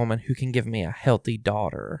to a woman who can give me a healthy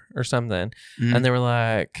daughter," or something. And they were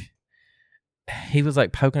like, he was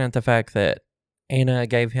like poking at the fact that Anna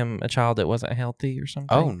gave him a child that wasn't healthy or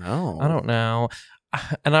something. Oh, no. I don't know.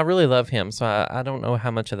 And I really love him, so I don't know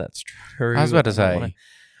how much of that's true. I was about to say.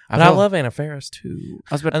 I love Anna Faris, too.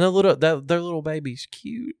 And their little baby's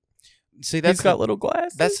cute. See, He's got little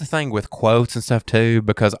glasses. That's the thing with quotes and stuff, too,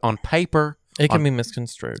 because on paper... It can be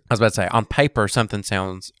misconstrued. I was about to say, on paper, something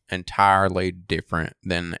sounds entirely different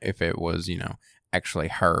than if it was, actually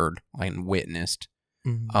heard and witnessed.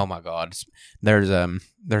 Mm-hmm. Oh my God! There's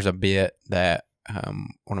a bit that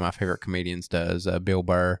one of my favorite comedians does, Bill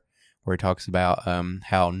Burr, where he talks about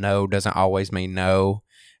how no doesn't always mean no,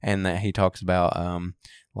 and that he talks about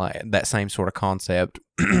like that same sort of concept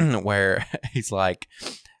where he's like,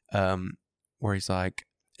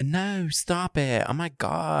 no, stop it. Oh my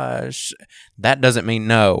gosh. That doesn't mean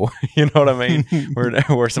no. You know what I mean?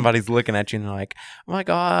 where somebody's looking at you and they're like, oh my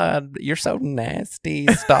God, you're so nasty.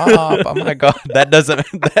 Stop. Oh my God. That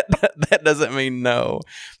doesn't mean no.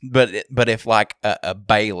 But if like a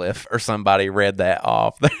bailiff or somebody read that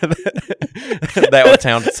off, that would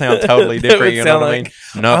sound totally different. You know what I mean?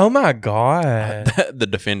 No. Oh my God. The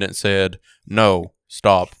defendant said, no,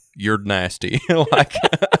 stop. You're nasty.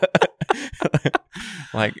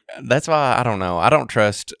 Like that's why I don't know. I don't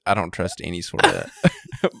trust any sort of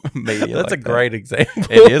media. That's a great example.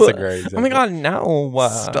 It is a great example. Oh my God, no!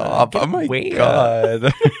 Stop! Oh my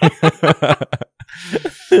God!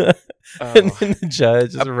 And then the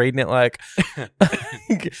judge is reading it like,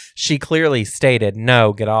 she clearly stated,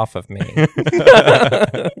 "No, get off of me."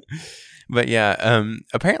 But yeah,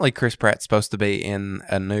 apparently Chris Pratt's supposed to be in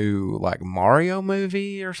a new like Mario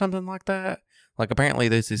movie or something like that. Like, apparently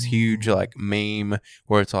there's this huge, like, meme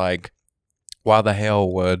where it's like, why the hell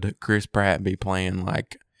would Chris Pratt be playing,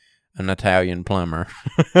 like, an Italian plumber?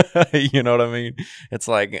 You know what I mean? It's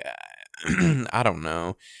like, I don't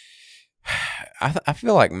know. I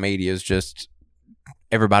feel like media is just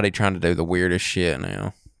everybody trying to do the weirdest shit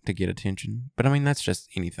now to get attention. But, I mean, that's just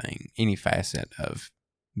anything, any facet of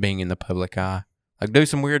being in the public eye. Like, do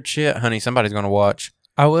some weird shit, honey, somebody's going to watch.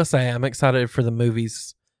 I will say I'm excited for the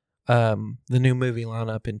movies. The new movie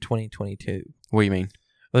lineup in 2022. What do you mean?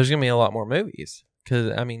 Well, there's gonna be a lot more movies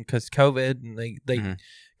because COVID and they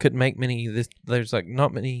couldn't make many. There's like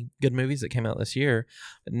not many good movies that came out this year.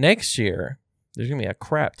 But next year there's gonna be a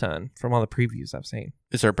crap ton from all the previews I've seen.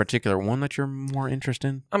 Is there a particular one that you're more interested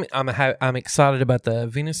in? I mean, I'm excited about the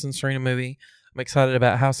Venus and Serena movie. I'm excited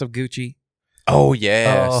about House of Gucci. Oh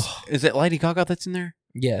yes, is it Lady Gaga that's in there?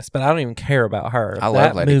 Yes, but I don't even care about her. I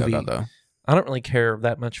love Lady Gaga though. I don't really care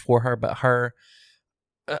that much for her, but her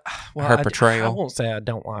her portrayal. I won't say I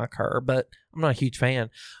don't like her, but I'm not a huge fan.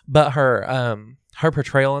 But her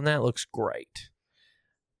portrayal in that looks great.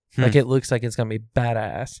 Like it looks like it's gonna be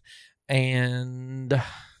badass. And God,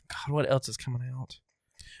 what else is coming out?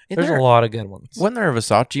 There's a lot of good ones. Wasn't there a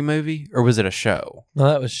Versace movie, or was it a show?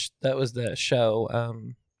 No, that was the show.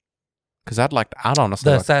 Because I'd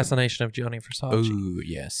honestly the assassination of Gianni Versace. Ooh,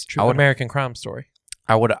 yes, True American crime story.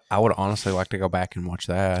 I would honestly like to go back and watch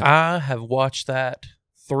that. I have watched that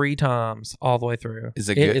 3 times all the way through. Is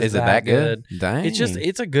it good? Is it that good? Dang.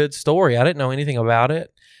 It's a good story. I didn't know anything about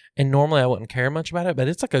it, and normally I wouldn't care much about it, but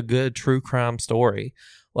it's like a good true crime story.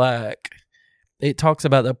 Like it talks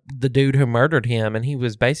about the dude who murdered him, and he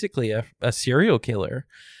was basically a serial killer,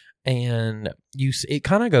 and it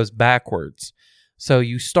kind of goes backwards. So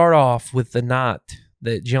you start off with the night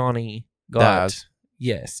that Johnny dies.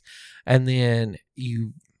 Yes. And then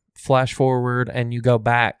you flash forward and you go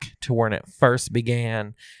back to when it first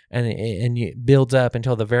began, and it builds up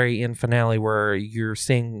until the very end finale where you're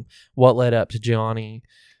seeing what led up to Johnny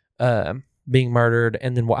being murdered,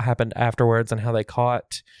 and then what happened afterwards and how they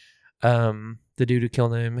caught the dude who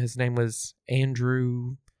killed him. His name was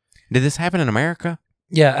Andrew. Did this happen in America?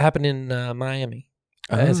 Yeah, it happened in Miami.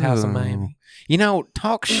 His house in Miami. You know,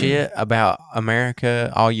 talk shit about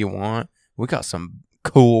America all you want. We got some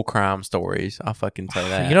cool crime stories. I'll fucking say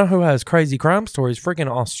that. You know who has crazy crime stories? Freaking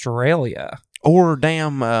Australia. Or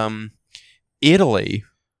damn Italy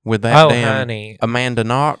with that honey. Amanda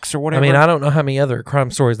Knox or whatever. I mean, I don't know how many other crime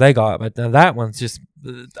stories they got, but that one's just...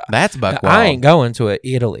 That's buck wild. I ain't going to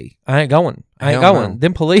Italy. I ain't going. No.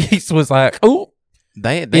 Then police was like, oh,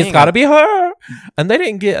 it's got to be her. And they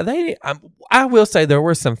didn't get... I will say there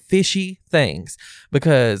were some fishy things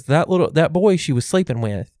because that boy she was sleeping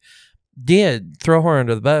with did throw her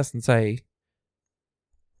under the bus and say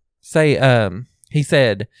he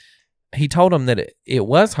said he told him that it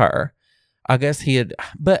was her. I guess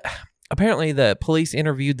but apparently the police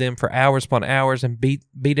interviewed them for hours upon hours and beat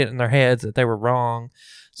it in their heads that they were wrong.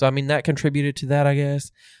 So I mean that contributed to that, I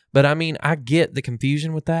guess. But I mean I get the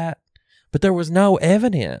confusion with that, but there was no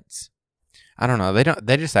evidence. I don't know.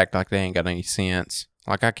 They just act like they ain't got any sense.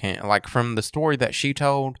 Like I can't, like from the story that she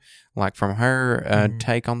told, like from her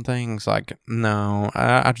take on things, like no,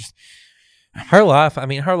 I just her life. I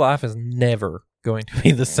mean, her life is never going to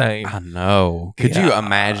be the same. I know. Could you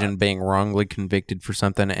imagine being wrongly convicted for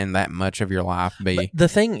something and that much of your life be? But the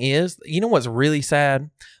thing is, you know what's really sad?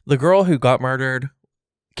 The girl who got murdered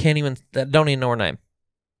don't even know her name.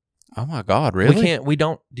 Oh my God, really? We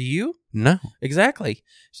don't. Do you? No. Exactly.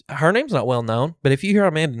 Her name's not well known, but if you hear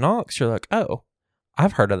Amanda Knox, you're like, oh,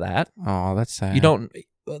 I've heard of that. Oh, that's sad. You don't.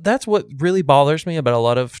 That's what really bothers me about a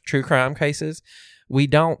lot of true crime cases. We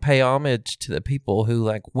don't pay homage to the people who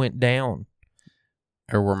like went down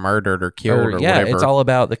or were murdered or killed or yeah, whatever. It's all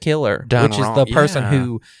about the killer, which is the person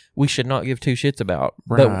who we should not give two shits about.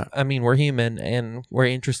 Right. But I mean, we're human and we're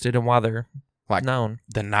interested in why they're like known.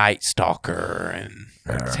 The Night Stalker and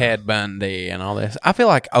Ted Bundy and all this. I feel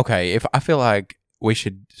like we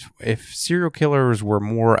should, if serial killers were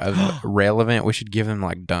more of relevant, we should give them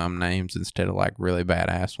like dumb names instead of like really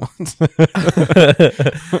badass ones.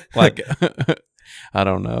 Like, I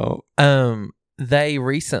don't know. They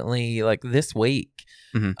recently, like this week,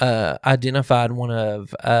 identified one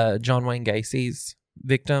of John Wayne Gacy's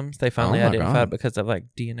victims. They finally identified because of like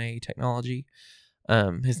DNA technology.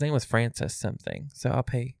 His name was Francis something. So I'll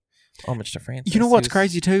pay homage to Francis. You know what's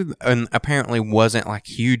crazy too, and apparently wasn't like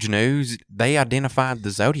huge news. They identified the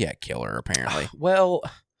Zodiac killer. Apparently,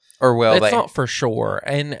 it's not for sure,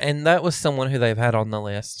 and that was someone who they've had on the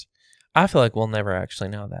list. I feel like we'll never actually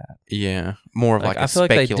know that. Yeah, more of like a I feel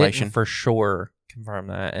speculation. Like they didn't for sure confirm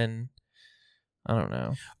that, and I don't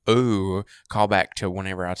know. Ooh, call back to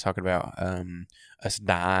whenever I was talking about us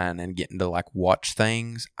dying and getting to like watch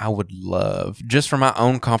things. I would love, just for my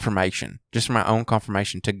own confirmation,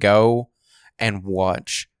 to go and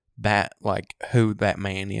watch that, like who that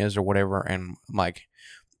man is or whatever, and like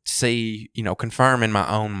see, confirm in my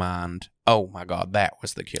own mind, oh my God, that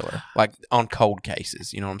was the killer. Like on cold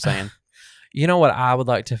cases, you know what I'm saying? You know what I would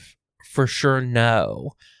like to for sure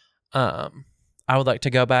know? I would like to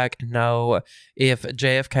go back and know if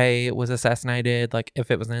JFK was assassinated, like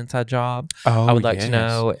if it was an inside job. Oh, I would like to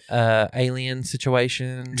know alien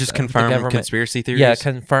situations. Just confirm conspiracy theories. Yeah,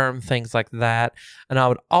 confirm things like that. And I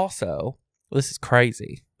would also, this is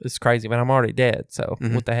crazy, but I'm already dead, so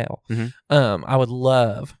what the hell? I would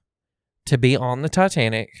love to be on the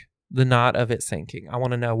Titanic the night of it sinking. I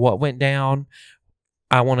want to know what went down.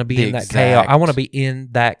 I want to be in that chaos. I want to be in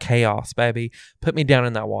that chaos, baby. Put me down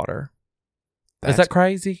in that water. Is that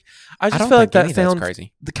crazy? I just feel like that sounds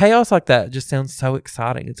crazy. The chaos like that just sounds so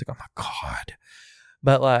exciting. It's like, oh my God.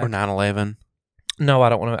 But like, or 9/11. No, I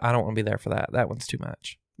don't want to be there for that. That one's too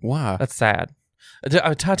much. Why? That's sad.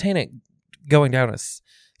 Titanic going down is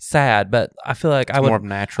sad, but I feel like more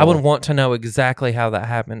natural. I would want to know exactly how that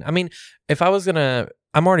happened. I mean, if I was I'm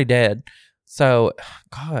already dead. So,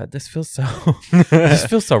 God, this feels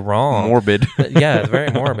so wrong. Morbid. Yeah, it's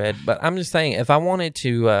very morbid. But I'm just saying, if I wanted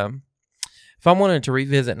to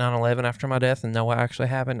revisit 9/11 after my death and know what actually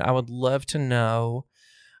happened, I would love to know,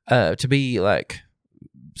 to be like,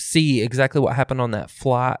 see exactly what happened on that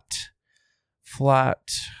flight. The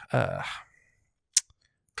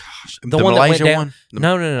one Malaysia that went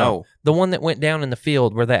down. one? No. Oh. The one that went down in the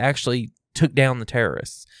field where they actually took down the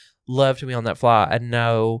terrorists. Love to be on that flight and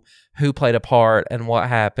know who played a part and what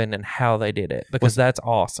happened and how they did it, because that's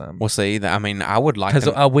awesome. Well, see, I mean, I would like,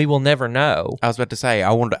 because we will never know. I was about to say,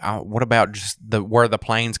 what about just where the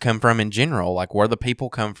planes come from in general, like where the people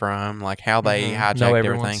come from, like how they hijacked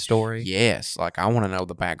everything. Story. Yes, like I want to know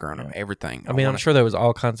the background of everything. I mean, I'm sure there was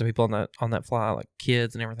all kinds of people on that flight, like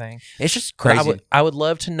kids and everything. It's just crazy. I would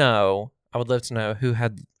love to know. Who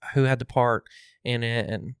had the part in it,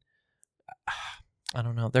 and I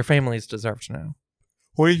don't know. Their families deserve to know.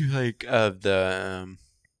 What do you think of the?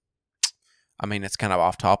 I mean, it's kind of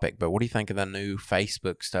off topic, but what do you think of the new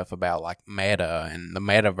Facebook stuff about like Meta and the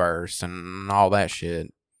metaverse and all that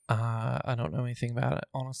shit? I don't know anything about it,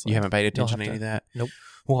 honestly. You haven't paid attention to any of that? Nope.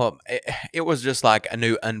 Well, it was just like a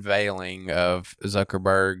new unveiling of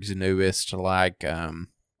Zuckerberg's newest like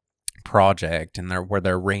project, and where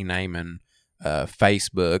they're renaming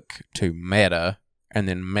Facebook to Meta. And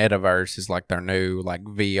then Metaverse is like their new like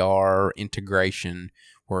VR integration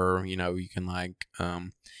where, you can like,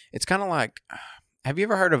 it's kind of like, have you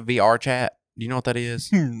ever heard of VR chat? Do you know what that is?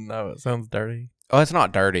 No, it sounds dirty. Oh, it's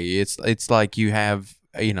not dirty. It's like you have,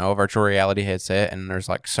 a virtual reality headset, and there's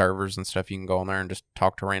like servers and stuff. You can go on there and just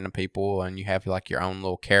talk to random people, and you have like your own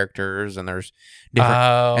little characters, and there's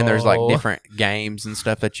different, and there's like different games and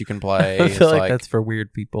stuff that you can play. I feel like that's for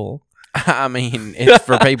weird people. I mean, it's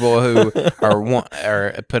for people who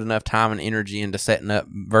are put enough time and energy into setting up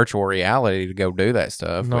virtual reality to go do that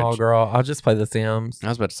stuff. No, girl, I'll just play The Sims. I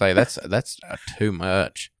was about to say that's too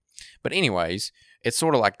much. But anyways, it's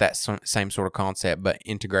sort of like that same sort of concept, but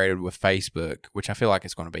integrated with Facebook, which I feel like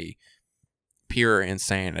it's going to be pure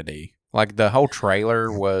insanity. Like the whole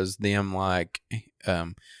trailer was them like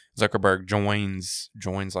Zuckerberg joins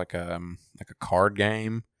like a card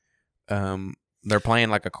game. They're playing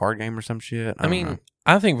like a card game or some shit. I mean,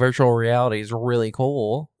 I think virtual reality is really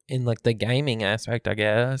cool in like the gaming aspect, I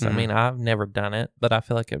guess. I mean, I've never done it, but I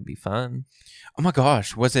feel like it'd be fun. Oh my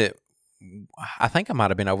gosh, was it? I think I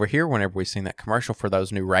might have been over here whenever we seen that commercial for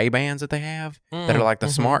those new Ray-Bans that they have that are like the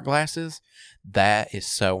smart glasses. That is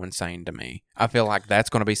so insane to me. I feel like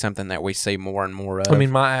that's going to be something that we see more and more of. I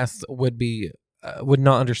mean, my ass would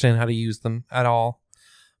not understand how to use them at all.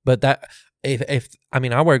 But that if I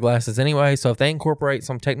mean, I wear glasses anyway, so if they incorporate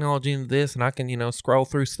some technology into this and I can, scroll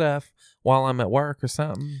through stuff while I'm at work or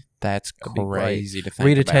something. That's crazy to think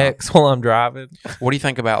Read a about. text while I'm driving. What do you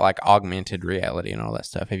think about like augmented reality and all that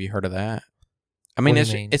stuff? Have you heard of that? I mean,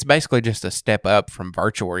 it's basically just a step up from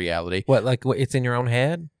virtual reality. What, like it's in your own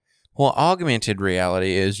head? Well, augmented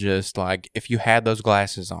reality is just like if you had those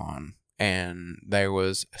glasses on and there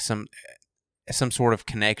was some sort of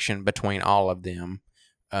connection between all of them,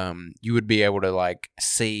 you would be able to like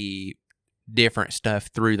see different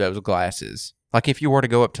stuff through those glasses. Like if you were to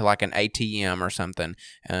go up to like an ATM or something,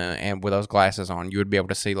 and with those glasses on, you would be able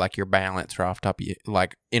to see like your balance right off top of you,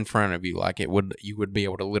 like in front of you, like you would be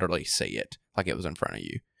able to literally see it like it was in front of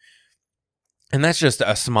you. And that's just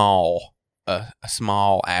a small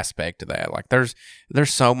aspect of that. Like there's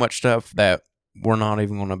so much stuff that we're not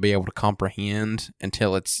even going to be able to comprehend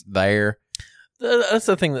until it's there. That's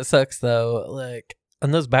the thing that sucks though. Like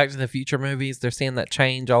in those Back to the Future movies, they're seeing that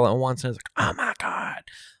change all at once, and it's like, oh my god.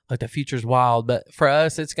 Like the future's wild, but for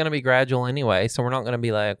us, it's going to be gradual anyway, so we're not going to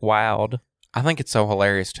be like wowed. I think it's so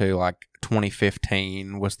hilarious too. Like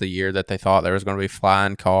 2015 was the year that they thought there was going to be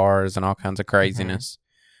flying cars and all kinds of craziness.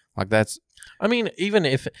 Like that's. I mean, even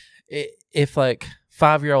if like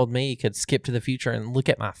 5-year-old me could skip to the future and look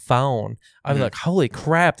at my phone, I'd be like, holy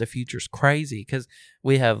crap, the future's crazy because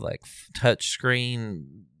we have like touch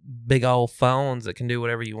screen, big old phones that can do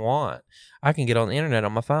whatever you want. I can get on the internet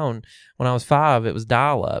on my phone. When I was 5, it was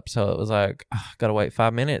dial up. So it was like, gotta wait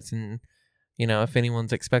 5 minutes. And, if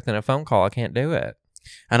anyone's expecting a phone call, I can't do it.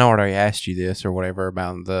 I know I already asked you this or whatever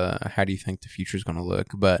about how do you think the future is going to look?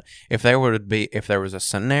 But if there was a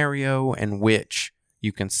scenario in which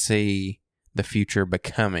you can see the future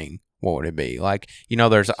becoming, what would it be? Like,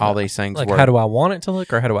 there's all these things. Like, how do I want it to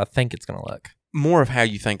look or how do I think it's going to look? More of how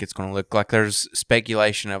you think it's going to look. Like there's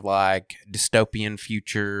speculation of like dystopian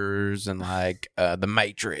futures and like the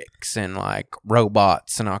Matrix and like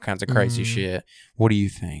robots and all kinds of crazy shit. What do you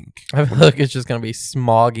think? I feel like it's just going to be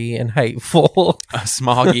smoggy and hateful.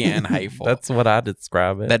 Smoggy and hateful. That's what I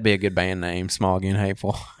describe it. That'd be a good band name, Smoggy and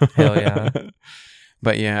Hateful. Hell yeah.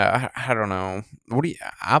 But yeah, I don't know.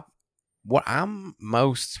 What I'm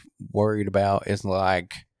most worried about is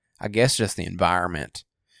like, I guess just the environment,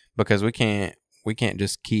 because we can't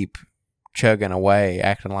just keep chugging away,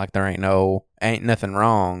 acting like there ain't nothing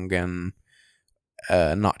wrong and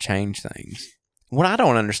not change things. What I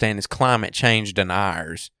don't understand is climate change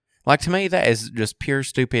deniers. Like, to me, that is just pure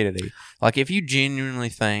stupidity. Like, if you genuinely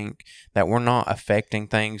think that we're not affecting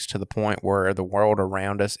things to the point where the world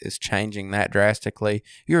around us is changing that drastically,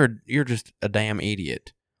 you're just a damn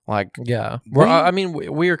idiot. Like, yeah.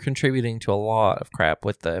 We are contributing to a lot of crap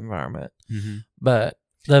with the environment. Mm-hmm. But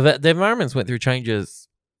the environments went through changes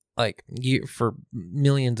like for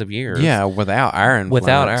millions of years. Yeah, without our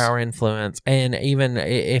influence. And even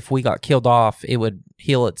if we got killed off, it would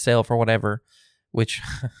heal itself or whatever, which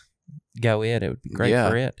it would be great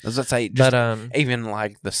for it. As I say, just even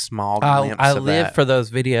like the small glimpse I live for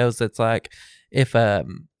those videos that's like if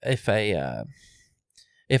an event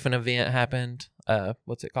happened,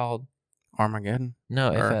 what's it called? Armageddon?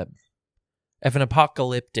 No, if an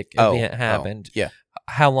apocalyptic event happened,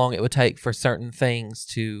 how long it would take for certain things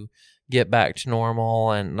to get back to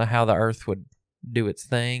normal and how the earth would do its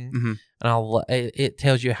thing. Mm-hmm. And it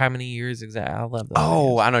tells you how many years exactly. I love that.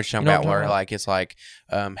 Oh, I know what you're talking about. Where like it's like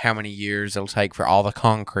how many years it'll take for all the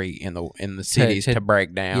concrete in the cities to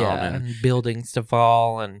break down, and buildings to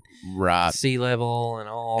fall, and right, sea level, and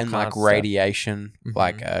all and kinds like radiation,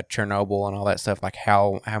 like Chernobyl and all that stuff. Like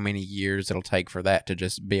how many years it'll take for that to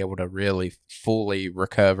just be able to really fully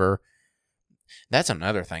recover. That's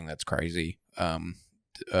another thing that's crazy.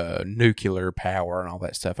 Nuclear power and all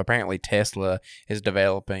that stuff. Apparently Tesla is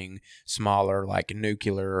developing smaller like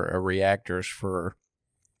nuclear reactors for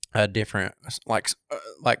different like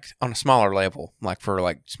on a smaller level, like for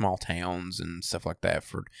like small towns and stuff like that,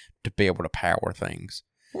 for to be able to power things.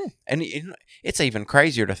 And it's even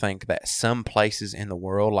crazier to think that some places in the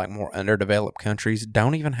world, like more underdeveloped countries,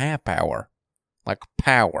 don't even have power,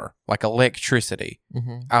 like electricity.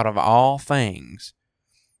 Out of all things,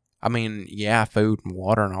 I mean, yeah, food and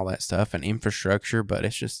water and all that stuff and infrastructure, but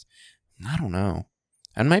it's just, I don't know.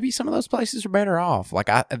 And maybe some of those places are better off. Like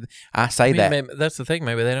I say that. Maybe, that's the thing.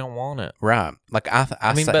 Maybe they don't want it. Right. Like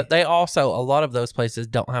I mean, but they also, a lot of those places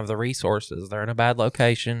don't have the resources. They're in a bad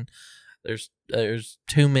location. There's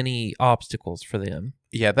too many obstacles for them.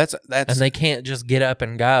 Yeah, that's and they can't just get up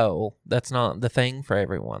and go. That's not the thing for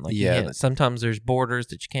everyone. Like, yeah, sometimes there's borders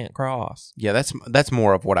that you can't cross. Yeah, that's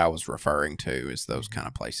more of what I was referring to, is those kind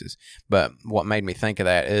of places. But what made me think of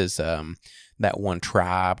that is that one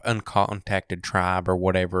tribe, uncontacted tribe or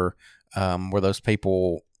whatever, where those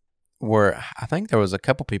people were. I think there was a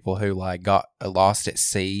couple people who like got lost at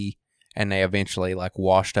sea, and they eventually like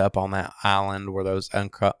washed up on that island where those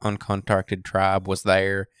uncontacted tribe was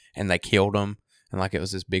there, and they killed them. And like it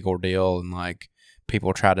was this big ordeal, and like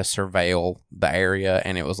people tried to surveil the area,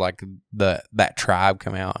 and it was like that tribe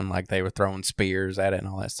come out, and like they were throwing spears at it and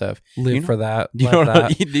all that stuff. Live for that. Do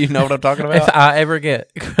you know what I'm talking about? If I ever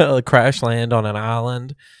get crash land on an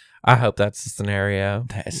island, I hope that's the scenario.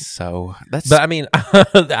 But I mean,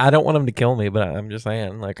 I don't want them to kill me, but I'm just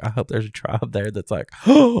saying, like, I hope there's a tribe there that's like,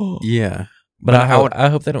 yeah. But I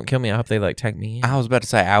hope they don't kill me. I hope they like take me in. I was about to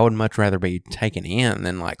say, I would much rather be taken in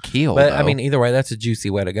than like killed. But I mean, either way, that's a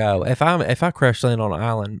juicy way to go. If I crash land on an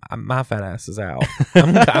island, my fat ass is out.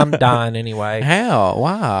 I'm dying anyway. How?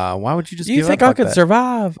 Why? Why would you just? You think I could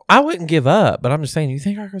survive? I wouldn't give up, but I'm just saying. You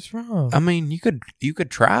think I could survive? I mean, you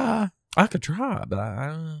could try. I could try, but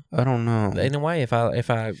I don't know. Anyway, if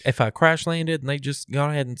I crash landed and they just go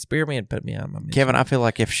ahead and spear me and put me out of my mission. Kevin, I feel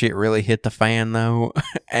like if shit really hit the fan though,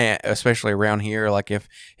 and especially around here, like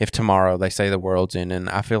if tomorrow they say the world's ending,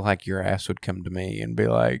 I feel like your ass would come to me and be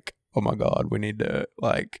like, "Oh my God, we need to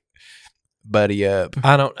like buddy up."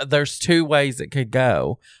 There's two ways it could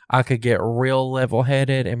go. I could get real level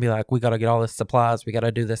headed and be like, "We got to get all this supplies. We got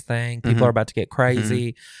to do this thing. People are about to get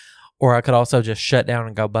crazy." Or I could also just shut down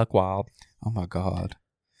and go buck wild. Oh my God.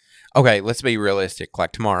 Okay, let's be realistic.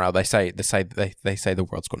 Like tomorrow, they say the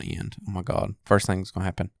world's going to end. Oh my God. First thing's going to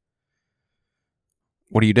happen.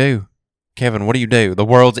 What do you do? Kevin, what do you do? The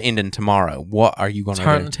world's ending tomorrow. What are you going to do?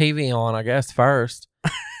 Turn the TV on, I guess, first.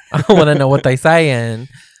 I want to know what they saying.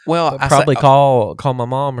 Well, probably call my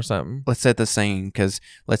mom or something. Let's set the scene, because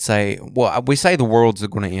let's say, we say the world's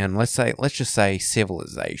going to end. Let's just say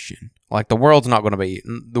civilization. Like the world's not going to be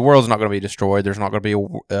destroyed. There's not going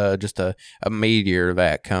to be just a meteor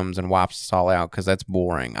that comes and wipes us all out, because that's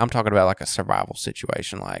boring. I'm talking about like a survival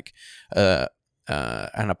situation, like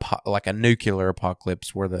like a nuclear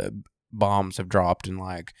apocalypse where the bombs have dropped and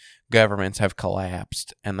like governments have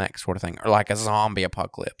collapsed and that sort of thing, or like a zombie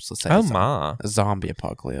apocalypse. Let's say a zombie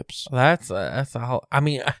apocalypse. That's a whole. I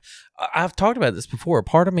mean, I've talked about this before.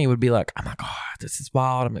 Part of me would be like, "Oh my God, this is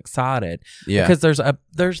wild! I'm excited." Yeah, because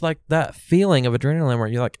there's like that feeling of adrenaline where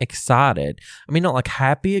you're like excited. I mean, not like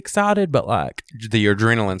happy excited, but like your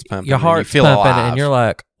adrenaline's pumping, your heart's pumping, alive. And you're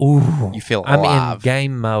like, "Ooh, you feel alive." I'm in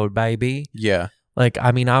game mode, baby. Yeah. Like,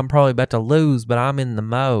 I mean, I'm probably about to lose, but I'm in the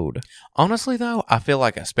mode. Honestly, though, I feel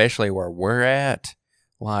like, especially where we're at,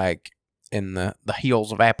 like in the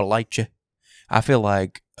hills of Appalachia, I feel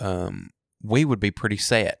like we would be pretty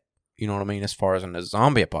set. You know what I mean? As far as in the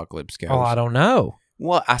zombie apocalypse goes. Oh, I don't know.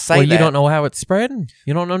 Well, I say that. You don't know how it's spreading.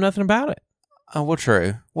 You don't know nothing about it. Oh, well,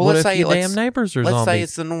 true. Well, let's say damn neighbors are zombies. Let's say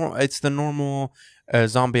it's the normal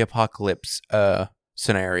zombie apocalypse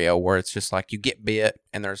scenario where it's just like you get bit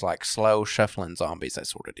and there's like slow shuffling zombies, that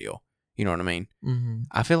sort of deal. You know what I mean? Mm-hmm.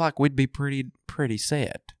 I feel like we'd be pretty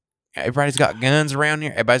set. Everybody's got guns around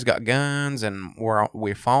here. Everybody's got guns, and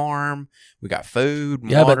we farm. We got food,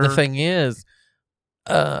 water. Yeah, but the thing is,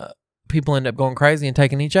 people end up going crazy and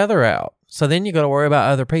taking each other out. So then you got to worry about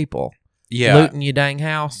other people. Yeah, looting your dang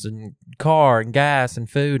house and car and gas and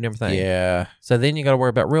food and everything. Yeah. So then you got to worry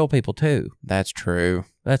about real people too. That's true.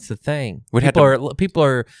 That's the thing. People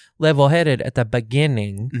are level headed at the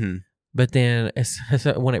beginning, but then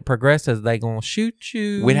when it progresses, they gonna shoot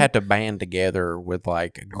you. We'd have to band together with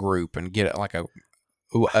like a group and get like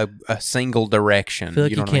a single direction. I feel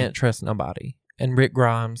like you can't trust nobody. And Rick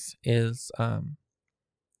Grimes is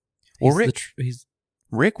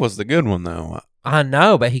Rick was the good one though. I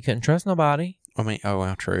know, but he couldn't trust nobody. I mean, oh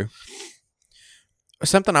well, true.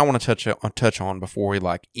 Something I want to touch on before we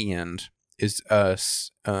like end is us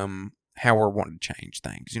how we're wanting to change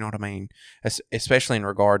things. You know what I mean? Especially in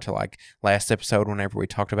regard to like last episode, whenever we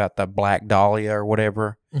talked about the Black Dahlia or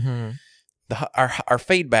whatever. Mm-hmm. Our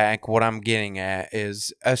feedback, what I'm getting at,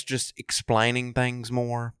 is us just explaining things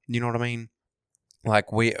more. You know what I mean?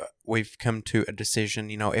 Like we've come to a decision.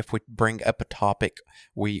 You know, if we bring up a topic,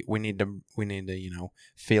 we need to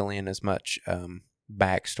fill in as much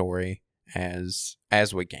backstory as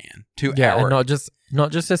we can to and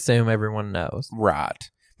not just assume everyone knows,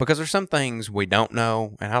 right? Because there's some things we don't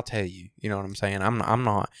know, and I'll tell you. You know what I'm saying? I'm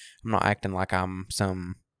not acting like I'm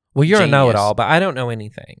some. Well, you're genius. a know-it-all, but I don't know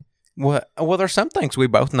anything. Well, there's some things we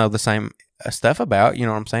both know the same stuff about. You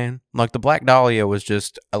know what I'm saying? Like the Black Dahlia was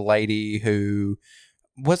just a lady who.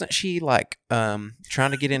 Wasn't she like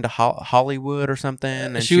trying to get into Hollywood or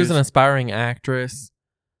something? And she was an aspiring actress.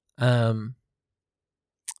 And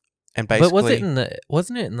basically, but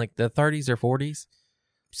wasn't it in like the 30s or 40s?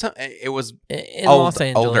 So it was in Los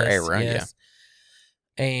Angeles, older era, yes.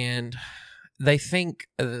 Yeah. And they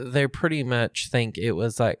pretty much think it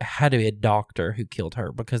was like had to be a doctor who killed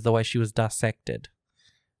her because the way she was dissected.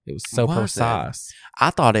 It was so precise. I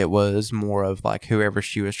thought it was more of like whoever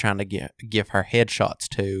she was trying to give her headshots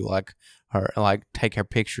to, like her, like take her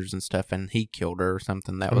pictures and stuff, and he killed her or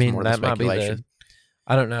something. That was more the speculation.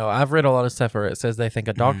 I don't know. I've read a lot of stuff where it says they think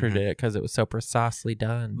a doctor did it because it was so precisely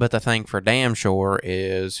done. But the thing for damn sure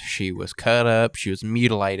is she was cut up, she was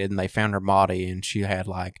mutilated, and they found her body, and she had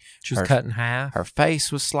like... She was cut in half? Her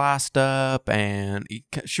face was sliced up, and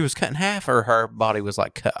she was cut in half, or her body was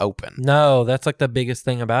like cut open? No, that's like the biggest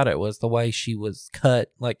thing about it was the way she was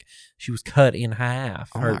cut. Like, she was cut in half.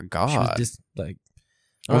 Oh my God. She was just like...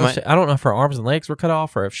 I don't know if her arms and legs were cut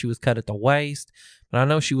off or if she was cut at the waist, but I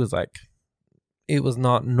know she was like... It was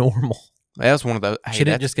not normal. That was one of those. Hey, she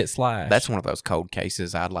didn't just get slashed. That's one of those cold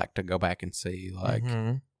cases I'd like to go back and see. Like,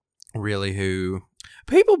 really, who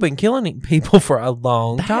people been killing people for a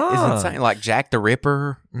long time. Is insane. Like Jack the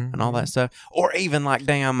Ripper and all that stuff, or even like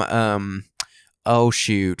damn, oh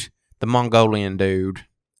shoot, the Mongolian dude,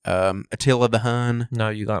 Attila the Hun. No,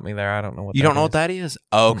 you got me there. I don't know what you don't know what that is.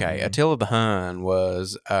 Oh, okay, Attila the Hun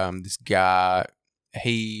was this guy.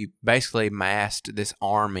 He basically massed this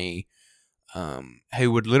army.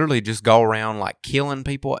 Who would literally just go around like killing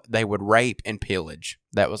people. They would rape and pillage.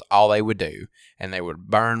 That was all they would do. And they would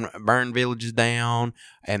burn villages down.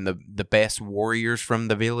 And the best warriors from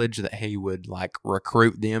the village that he would like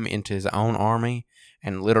recruit them into his own army.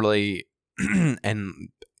 And literally, and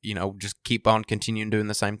just keep on continuing doing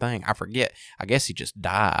the same thing. I forget. I guess he just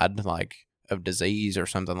died like of disease or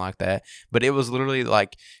something like that. But it was literally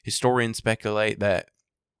like historians speculate that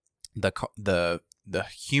the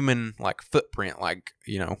human like footprint, like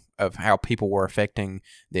of how people were affecting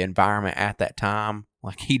the environment at that time,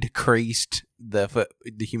 like he decreased the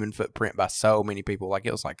human footprint by so many people. Like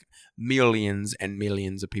it was like millions and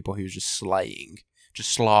millions of people he was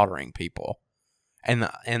just slaughtering people,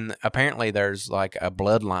 and apparently there's like a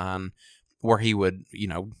bloodline where he would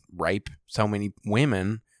rape so many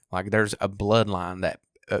women. Like there's a bloodline that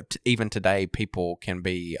even today people can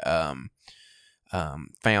be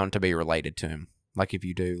found to be related to him. Like if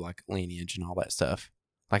you do like lineage and all that stuff,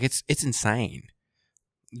 like it's insane.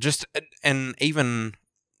 Just and even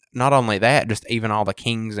not only that, just even all the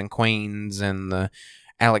kings and queens and the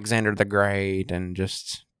Alexander the Great, and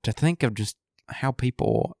just to think of just how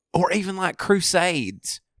people, or even like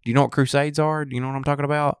crusades. Do you know what crusades are? Do you know what I'm talking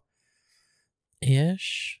about?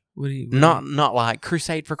 Ish. What do you not like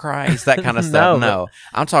Crusade for Christ, that kind of stuff. No,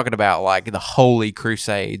 I'm talking about like the Holy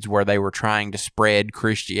Crusades, where they were trying to spread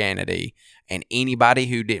Christianity, and anybody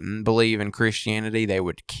who didn't believe in Christianity, they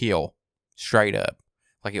would kill straight up.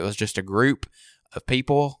 Like it was just a group of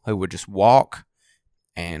people who would just walk,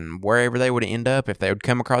 and wherever they would end up, if they would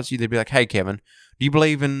come across you, they'd be like, "Hey, Kevin, do you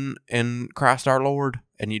believe in Christ our Lord?"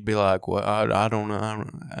 And you'd be like, "Well, I don't know,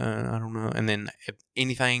 I don't know." And then if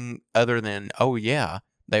anything other than, "Oh yeah,"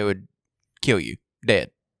 they would kill you.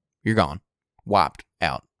 Dead. You're gone. Wiped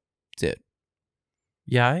out. That's it.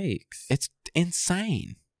 Yikes. It's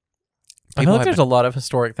insane. I feel like there's a lot of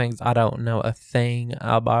historic things I don't know a thing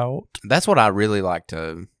about. That's what I really like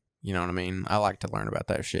to, you know what I mean? I like to learn about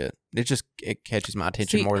that shit. It catches my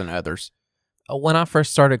attention more than others. When I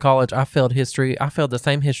first started college, I failed history. I failed the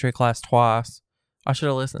same history class twice. I should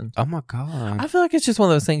have listened. Oh my God. I feel like it's just one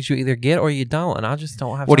of those things you either get or you don't, and I just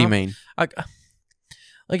don't have What time. do you mean?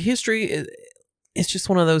 Like history, it's just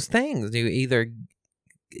one of those things. You either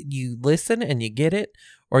you listen and you get it,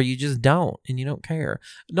 or you just don't and you don't care.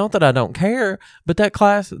 Not that I don't care, but that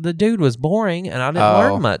class, the dude was boring and I didn't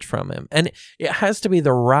learn much from him. And it has to be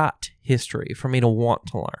the right history for me to want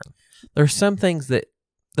to learn. There's some things that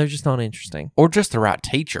they're just not interesting. Or just the right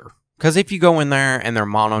teacher. Because if you go in there and they're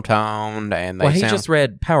monotoned and they he just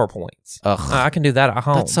read PowerPoints. I can do that at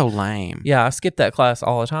home. That's so lame. Yeah, I skip that class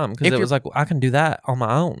all the time because it was like, I can do that on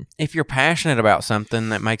my own. If you're passionate about something,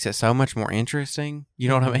 that makes it so much more interesting. You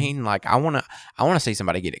know what I mean? Like, I want to see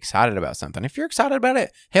somebody get excited about something. If you're excited about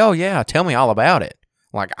it, hell yeah, tell me all about it.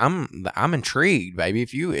 Like, I'm intrigued, baby.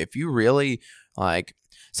 If you really like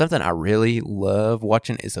something I really love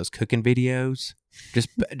watching is those cooking videos.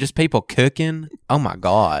 Just people cooking. Oh my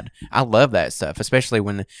God, I love that stuff. Especially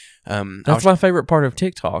when that's my favorite part of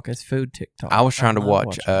TikTok is food TikTok. I was trying to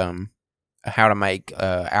watch how to make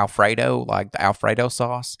Alfredo, like the Alfredo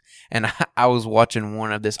sauce, and I was watching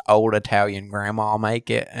one of this old Italian grandma make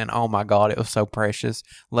it, and oh my God, it was so precious.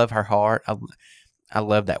 Love her heart. I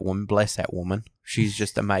love that woman. Bless that woman. She's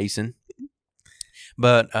just amazing.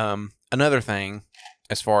 But another thing,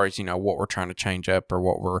 as far as what we're trying to change up or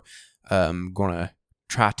what we're going to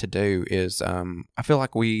try to do is I feel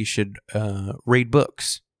like we should read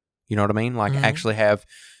books. You know what I mean? Like actually have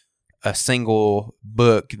a single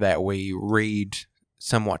book that we read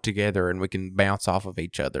somewhat together and we can bounce off of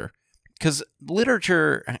each other. Because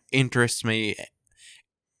literature interests me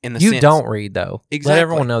in the sense... You don't read, though. Exactly. Let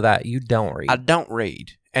everyone know that. You don't read. I don't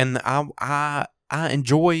read. And I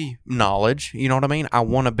enjoy knowledge. You know what I mean? I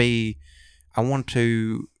want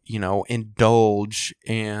to indulge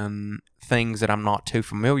in things that I'm not too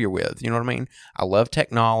familiar with. You know what I mean? I love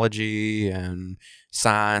technology and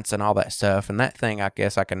science and all that stuff. And that thing, I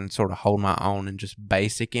guess I can sort of hold my own in just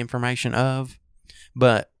basic information of.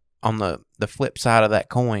 But on the flip side of that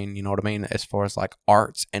coin, you know what I mean? As far as like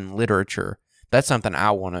arts and literature, that's something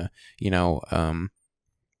I want to,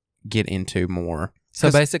 get into more. So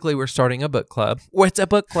basically, we're starting a book club. Well, it's a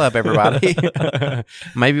book club, everybody.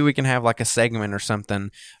 Maybe we can have like a segment or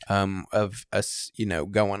something of us,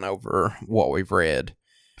 going over what we've read.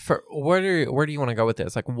 For where do you want to go with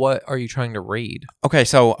this? Like, what are you trying to read? Okay,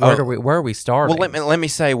 so where are we starting? Well, let me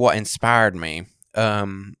say what inspired me.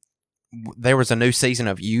 There was a new season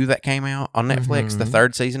of You that came out on Netflix. The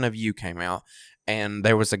third season of You came out, and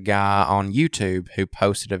there was a guy on YouTube who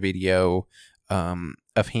posted a video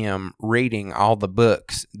of him reading all the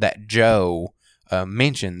books that Joe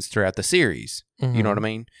mentions throughout the series. You know what I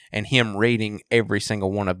mean? And him reading every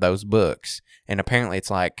single one of those books. And apparently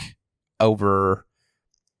it's like over,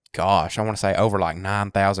 gosh, I want to say over like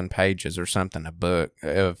 9,000 pages or something a book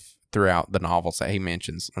of throughout the novels that he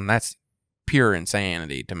mentions. And that's pure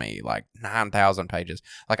insanity to me. Like 9,000 pages.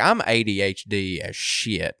 Like I'm ADHD as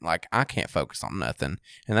shit. Like I can't focus on nothing.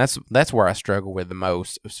 And that's where I struggle with the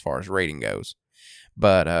most as far as reading goes.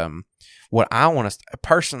 But what I want to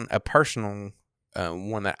a personal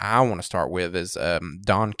one that I want to start with is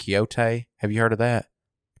Don Quixote. Have you heard of that?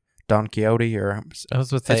 Don Quixote, or I was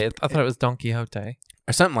going to say, I thought it was Don Quixote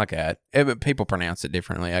or something like that. People pronounce it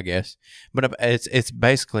differently, I guess. But it's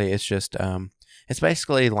basically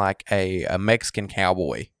like a Mexican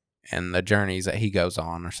cowboy and the journeys that he goes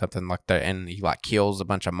on or something like that, and he like kills a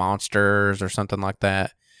bunch of monsters or something like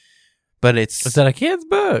that. But is that a kid's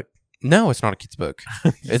book? No, it's not a kid's book.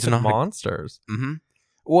 It's not monsters.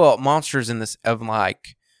 Well, monsters in this of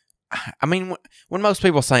like, I mean, when most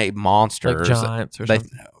people say monsters, like giants or something.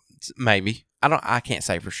 Maybe I can't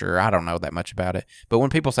say for sure. I don't know that much about it. But when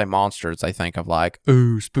people say monsters, they think of like,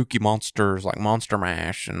 ooh, spooky monsters, like Monster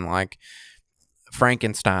Mash and like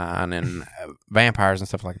Frankenstein and vampires and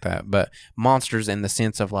stuff like that. But monsters in the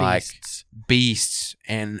sense of like beasts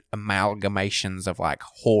and amalgamations of like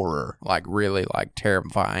horror, like really like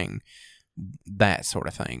terrifying, that sort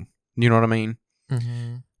of thing. You know what I mean?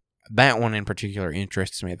 That one in particular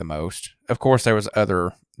interests me the most. Of course, there was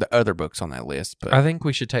the other books on that list, but I think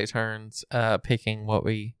we should take turns picking what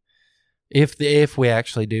we, if we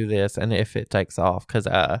actually do this and if it takes off, because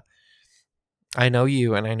I know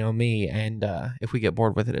you and I know me, and if we get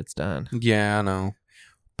bored with it, it's done. Yeah, I know.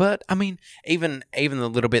 But I mean, even the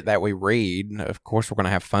little bit that we read, of course, we're gonna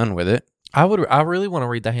have fun with it. I really want to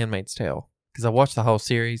read The Handmaid's Tale because I watched the whole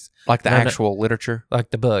series, like the actual literature,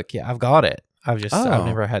 like the book. Yeah, I've got it. I've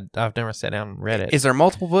never sat down and read it. Is there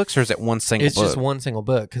multiple books or is it one single book? It's just one single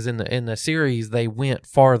book because in the series they went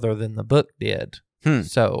farther than the book did.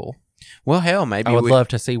 So, well, hell, maybe I would love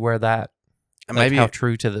to see where that. Maybe how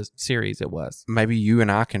true to the series it was. Maybe you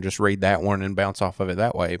and I can just read that one and bounce off of it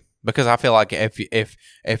that way. Because I feel like if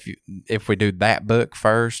we do that book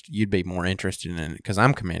first, you'd be more interested in it because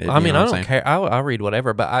I'm committed. I mean, I don't care. I'll read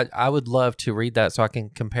whatever, but I would love to read that so I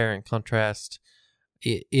can compare and contrast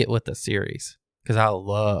it with the series because I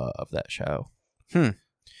love that show.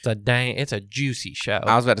 It's a juicy show.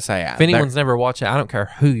 I was about to say, if anyone's never watched it, I don't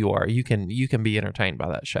care who you are. You can be entertained by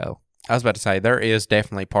that show. I was about to say, there is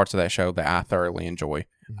definitely parts of that show that I thoroughly enjoy.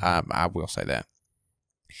 Mm-hmm. I will say that.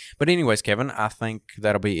 But anyways, Kevin, I think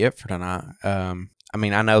that'll be it for tonight. I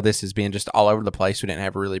mean, I know this has been just all over the place. We didn't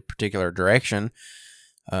have a really particular direction.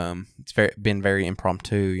 It's been very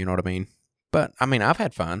impromptu, you know what I mean? But, I mean, I've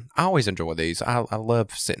had fun. I always enjoy these. I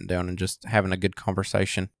love sitting down and just having a good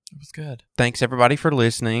conversation. It was good. Thanks, everybody, for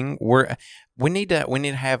listening. We need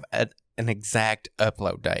to have an exact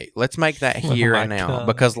upload date. Let's make that here and now. God.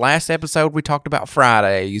 Because last episode we talked about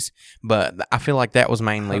Fridays, but I feel like that was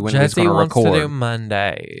mainly when we was going to record. Jesse wants to do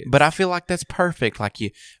Mondays. But I feel like that's perfect. Like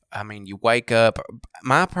you wake up.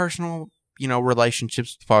 My personal,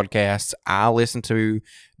 relationships with podcasts, I listen to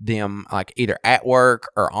them like either at work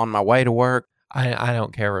or on my way to work. I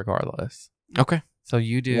don't care regardless. Okay. So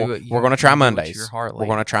you do. We're going to try Mondays. We're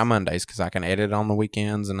going to try Mondays because I can edit on the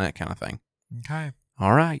weekends and that kind of thing. Okay.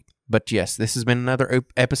 All right. But yes, this has been another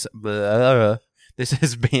episode. This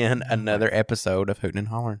has been another episode of Hootin' and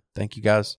Hollering. Thank you guys.